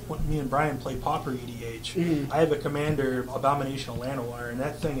 when me and Brian play Pauper EDH, I have a commander, Abomination of Llanowar, and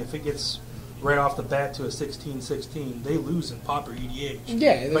that thing, if it gets right off the bat to a 16-16, they lose in Pauper EDH.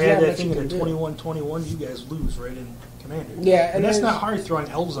 Yeah, If there's I had not that much thing you at a can do. 21-21, you guys lose right in commander. Yeah, and that's there's- not hard throwing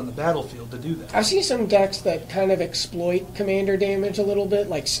elves on the battlefield to do that. I've seen some decks that kind of exploit commander damage a little bit,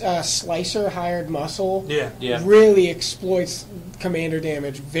 like Slicer Hired Muscle. Yeah. Really exploits commander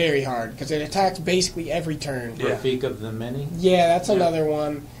damage very hard because it attacks basically every turn. Yeah. Rafik of the Many. Yeah, that's another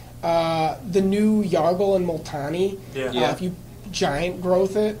one. The new Yargle and Multani, Yeah. Yeah. if you giant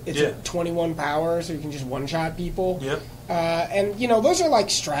growth it, it's Yeah. at 21 power, so you can just one-shot people. Yep. And, those are, like,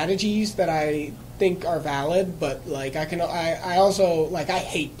 strategies that I think are valid, but, like, I also, like, I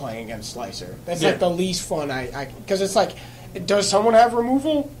hate playing against Slicer. That's, like, Yeah. the least fun because it's like, does someone have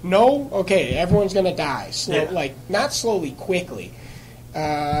removal? No? Okay, everyone's going to die. Yeah. Like, not slowly, quickly.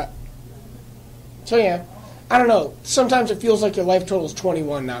 So, yeah. I don't know. Sometimes it feels like your life total is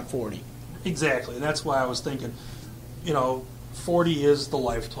 21, not 40. Exactly, and that's why I was thinking, 40 is the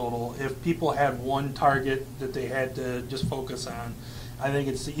life total. If people had one target that they had to just focus on, I think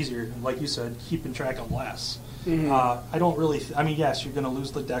it's easier, like you said, keeping track of less. I don't really, yes, you're going to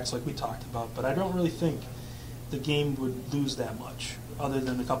lose the decks like we talked about, but I don't really think the game would lose that much. other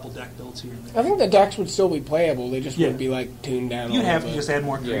than a couple deck builds here and there. I think the decks would still be playable. They just Yeah. would be like tuned down. You'd a have to little just bit. add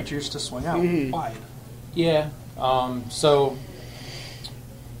more creatures to swing out wide. Yeah. So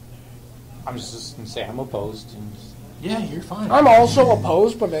I'm just gonna say I'm opposed. And Yeah, you're fine. I'm also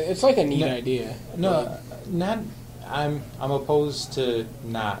opposed, but it's like a neat idea. no, not. I'm opposed to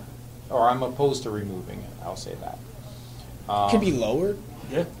not, or I'm opposed to removing it. I'll say that. Could be lowered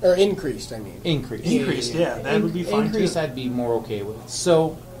Yeah. or increased. I mean, Increased. Increased, yeah, that would be fine Increased, too. I'd be more okay with.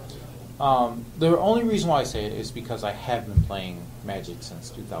 So, the only reason why I say it is because I have been playing Magic since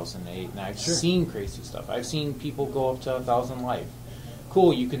 2008, and I've seen crazy stuff. I've seen people go up to 1,000 life.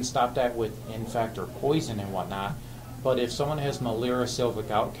 Cool, you can stop that with Infect or Poison and whatnot, but if someone has Malira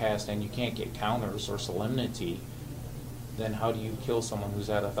Sylvic Outcast and you can't get counters or Solemnity, then how do you kill someone who's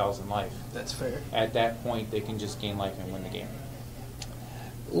at 1,000 life? That's fair. At that point, they can just gain life and win the game.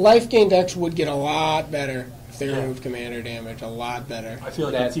 life gain decks would get a lot better if they Yeah. removed commander damage. A lot better. I feel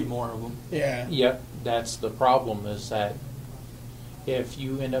like That- I'd see more of them. Yeah. Yep, that's the problem, is that if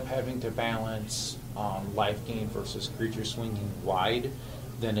you end up having to balance life gain versus creature swinging wide,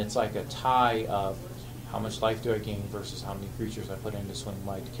 then it's like a tie of how much life do I gain versus how many creatures I put in to swing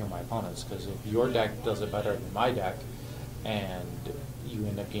wide to kill my opponents. Because if your deck does it better than my deck, and you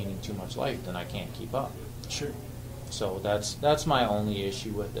end up gaining too much life, then I can't keep up. Sure. So that's my only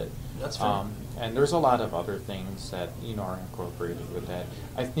issue with it. That's fair. And there's a lot of other things that are incorporated with that.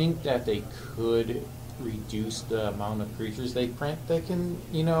 I think that they could reduce the amount of creatures they print that can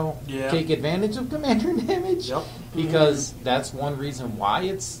Yeah. take advantage of commander damage. Yep. Because that's one reason why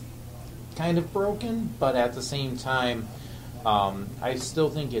it's kind of broken. But at the same time, I still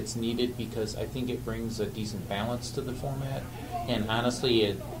think it's needed because I think it brings a decent balance to the format. And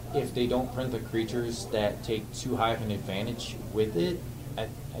honestly, if they don't print the creatures that take too high of an advantage with it, I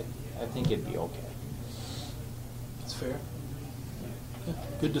think it'd be okay. That's fair. Yeah,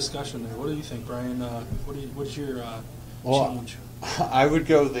 good discussion there. What do you think, Brian? What's your change? I would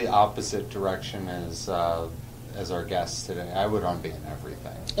go the opposite direction as our guests today. I would unban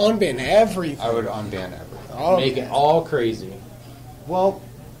everything. Unban everything. I would unban everything. Make it all crazy. Well,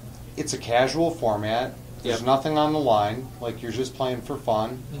 it's a casual format. There's Yep. nothing on the line. Like, you're just playing for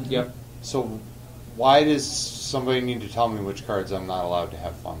fun. Yep. So why does somebody need to tell me which cards I'm not allowed to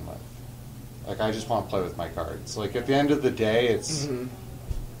have fun with? Like, I just want to play with my cards. Like, at the end of the day, it's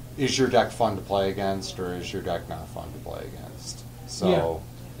is your deck fun to play against, or is your deck not fun to play against? So,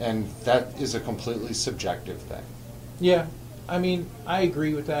 and that is a completely subjective thing. Yeah, I mean, I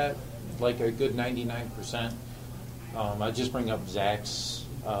agree with that, like a good 99%. I just bring up Zack's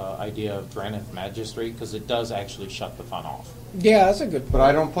idea of Dranith Magistrate because it does actually shut the fun off. Yeah, that's a good point. But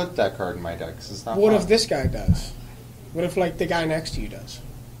I don't put that card in my deck 'cause it's not What fun. if this guy does? What if, like, the guy next to you does?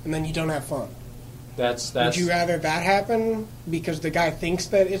 And then you don't have fun? That's Would you rather that happen because the guy thinks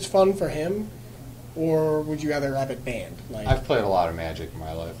that it's fun for him? Or would you rather have it banned? Like, I've played a lot of Magic in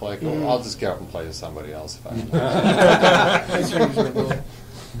my life. Like, I'll just get up and play with somebody else if I want. that's reasonable.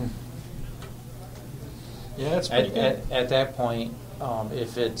 Yeah, it's pretty good. at that point,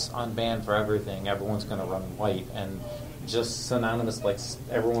 if it's unbanned for everything, everyone's going to run white and just synonymous like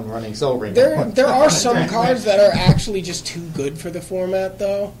everyone running Soul Ring. There are some cards that are actually just too good for the format,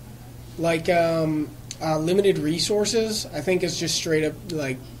 though. Like limited resources, I think is just straight up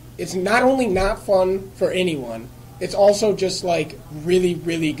like it's not only not fun for anyone, it's also just like really,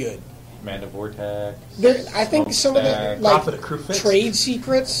 really good. Mana Vortex. I think some of the Smokestack. like Prophet of Crufix. trade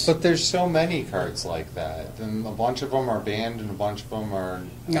secrets But there's so many cards like that, and a bunch of them are banned, and a bunch of them are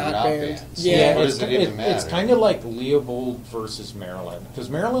Not not banned. banned. So Yeah, what it's, does it even matter? it's kind of like Leovold versus Maryland, because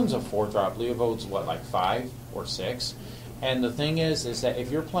Maryland's a 4-drop. Leovold's what, like 5 or 6? And the thing is that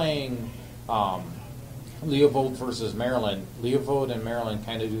if you're playing Leovold versus Maryland, Leovold and Maryland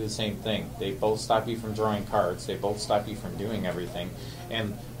kind of do the same thing. They both stop you from drawing cards. They both stop you from doing everything.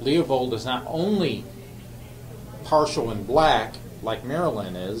 And Leovold is not only partial in black, like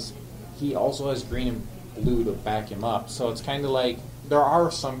Maryland is, he also has green and blue to back him up. So it's kind of like, there are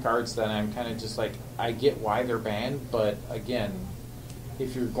some cards that I'm kind of just like, I get why they're banned, but again,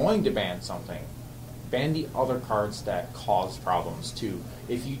 if you're going to ban something, ban the other cards that cause problems too.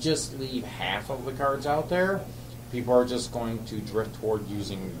 If you just leave half of the cards out there, people are just going to drift toward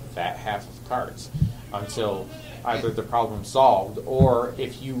using that half of cards until either the problem's solved, or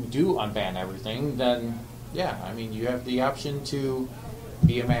if you do unban everything, then yeah, I mean, you have the option to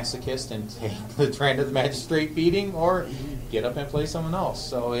be a masochist and take the trend of the magistrate beating, or get up and play someone else.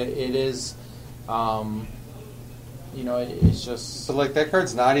 So it is, it's just. But like, that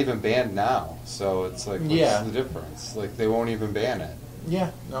card's not even banned now, so it's like, what's Yeah. the difference? Like, they won't even ban it.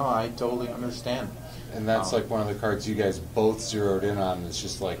 Yeah, no, I totally understand. And that's like one of the cards you guys both zeroed in on. It's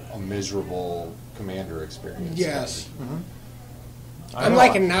just like a miserable commander experience. Yes. Mm-hmm. I'm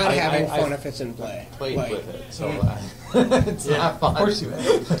like not having fun if it's in play. Played Like, with it, so it's not fun. Of course you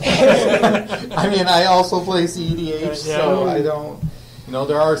have. I mean, I also play CEDH, so Yeah. I don't. You know,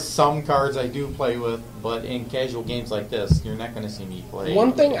 there are some cards I do play with, but in casual games like this, you're not going to see me play.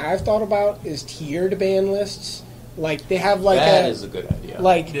 One thing I've thought about is tiered ban lists. Like they have like that is a good idea.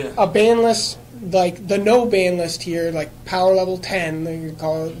 like Yeah. a ban list, like the no ban list here, like power level 10. They can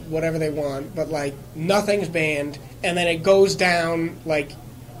call it whatever they want, but like nothing's banned, and then it goes down like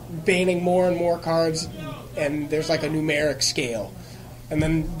banning more and more cards, and there's like a numeric scale, and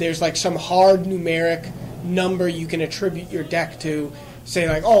then there's like some hard numeric number you can attribute your deck to. Say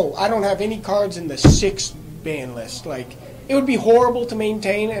like, oh, I don't have any cards in the 6 ban list. Like it would be horrible to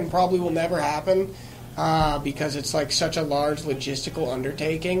maintain, and probably will never happen. Because it's like such a large logistical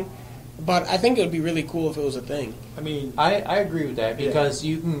undertaking. But I think it would be really cool if it was a thing. I mean, I agree with that because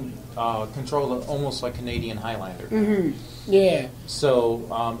you can control it almost like Canadian Highlander. Mm-hmm. Yeah.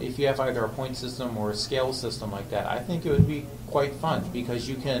 So if you have either a point system or a scale system like that, I think it would be quite fun because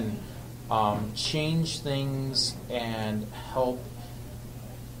you can change things and help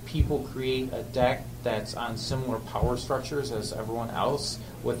people create a deck that's on similar power structures as everyone else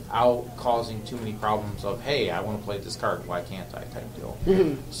without causing too many problems of, hey, I want to play this card, why can't I, type deal.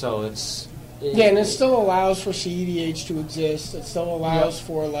 Mm-hmm. So it's... Yeah, and it still allows for CEDH to exist. It still allows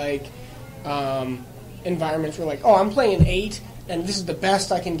for, like, environments where, like, oh, I'm playing 8, and this is the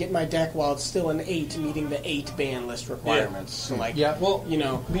best I can get my deck while it's still an 8, meeting the 8 ban list requirements. So, like, well, you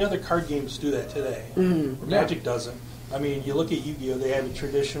know. I mean, other card games do that today. Mm-hmm. Magic doesn't. I mean, you look at Yu-Gi-Oh! They have a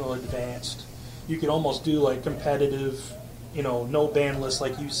traditional advanced. You could almost do like competitive, you know, no ban list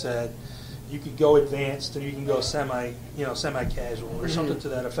like you said. You could go advanced and you can go semi-casual or something to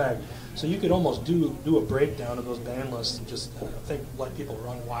that effect. So you could almost do a breakdown of those ban lists and just I think let people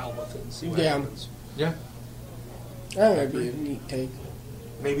run wild with it and see what happens. Yeah. I think that'd be a neat take.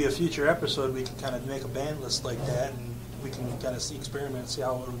 Maybe a future episode we can kind of make a ban list like that and we can kind of experiment and see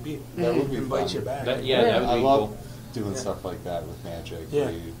how it would be. That would be Invite fun. you back. That would be I love cool. doing stuff like that with Magic.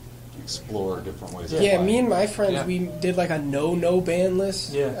 Yeah. We explore different ways. Yeah, of me playing. and my friends, we did like a no ban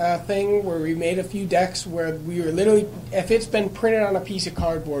list thing where we made a few decks where we were literally, if it's been printed on a piece of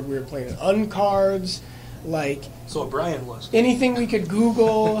cardboard, we were playing uncards, like So a Brian list. anything we could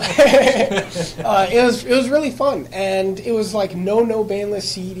Google. It was really fun, and it was like no ban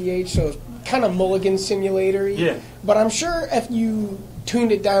list CEDH, so it was kind of Mulligan simulator-y. Yeah. But I'm sure if you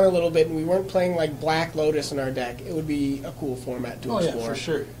tuned it down a little bit and we weren't playing like Black Lotus in our deck, it would be a cool format to explore. Yeah, for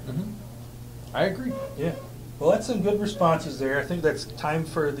sure. Mm-hmm. I agree. Yeah. Well, that's some good responses there. I think that's time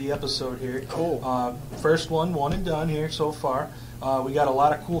for the episode here. Cool. First one and done here so far. We got a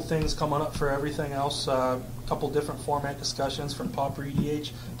lot of cool things coming up for everything else. A couple different format discussions from Pauper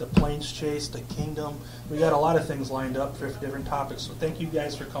EDH, the Plains Chase, the Kingdom. We got a lot of things lined up for different topics. So thank you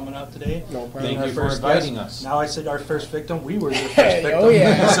guys for coming out today. No problem. Thank Our you for first inviting guest. us. Now I said our first victim. We were your first victim. Oh,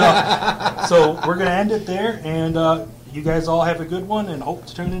 yeah. So we're going to end it there. And you guys all have a good one and hope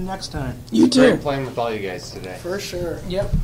to tune in next time. You too. Great playing with all you guys today. For sure. Yep.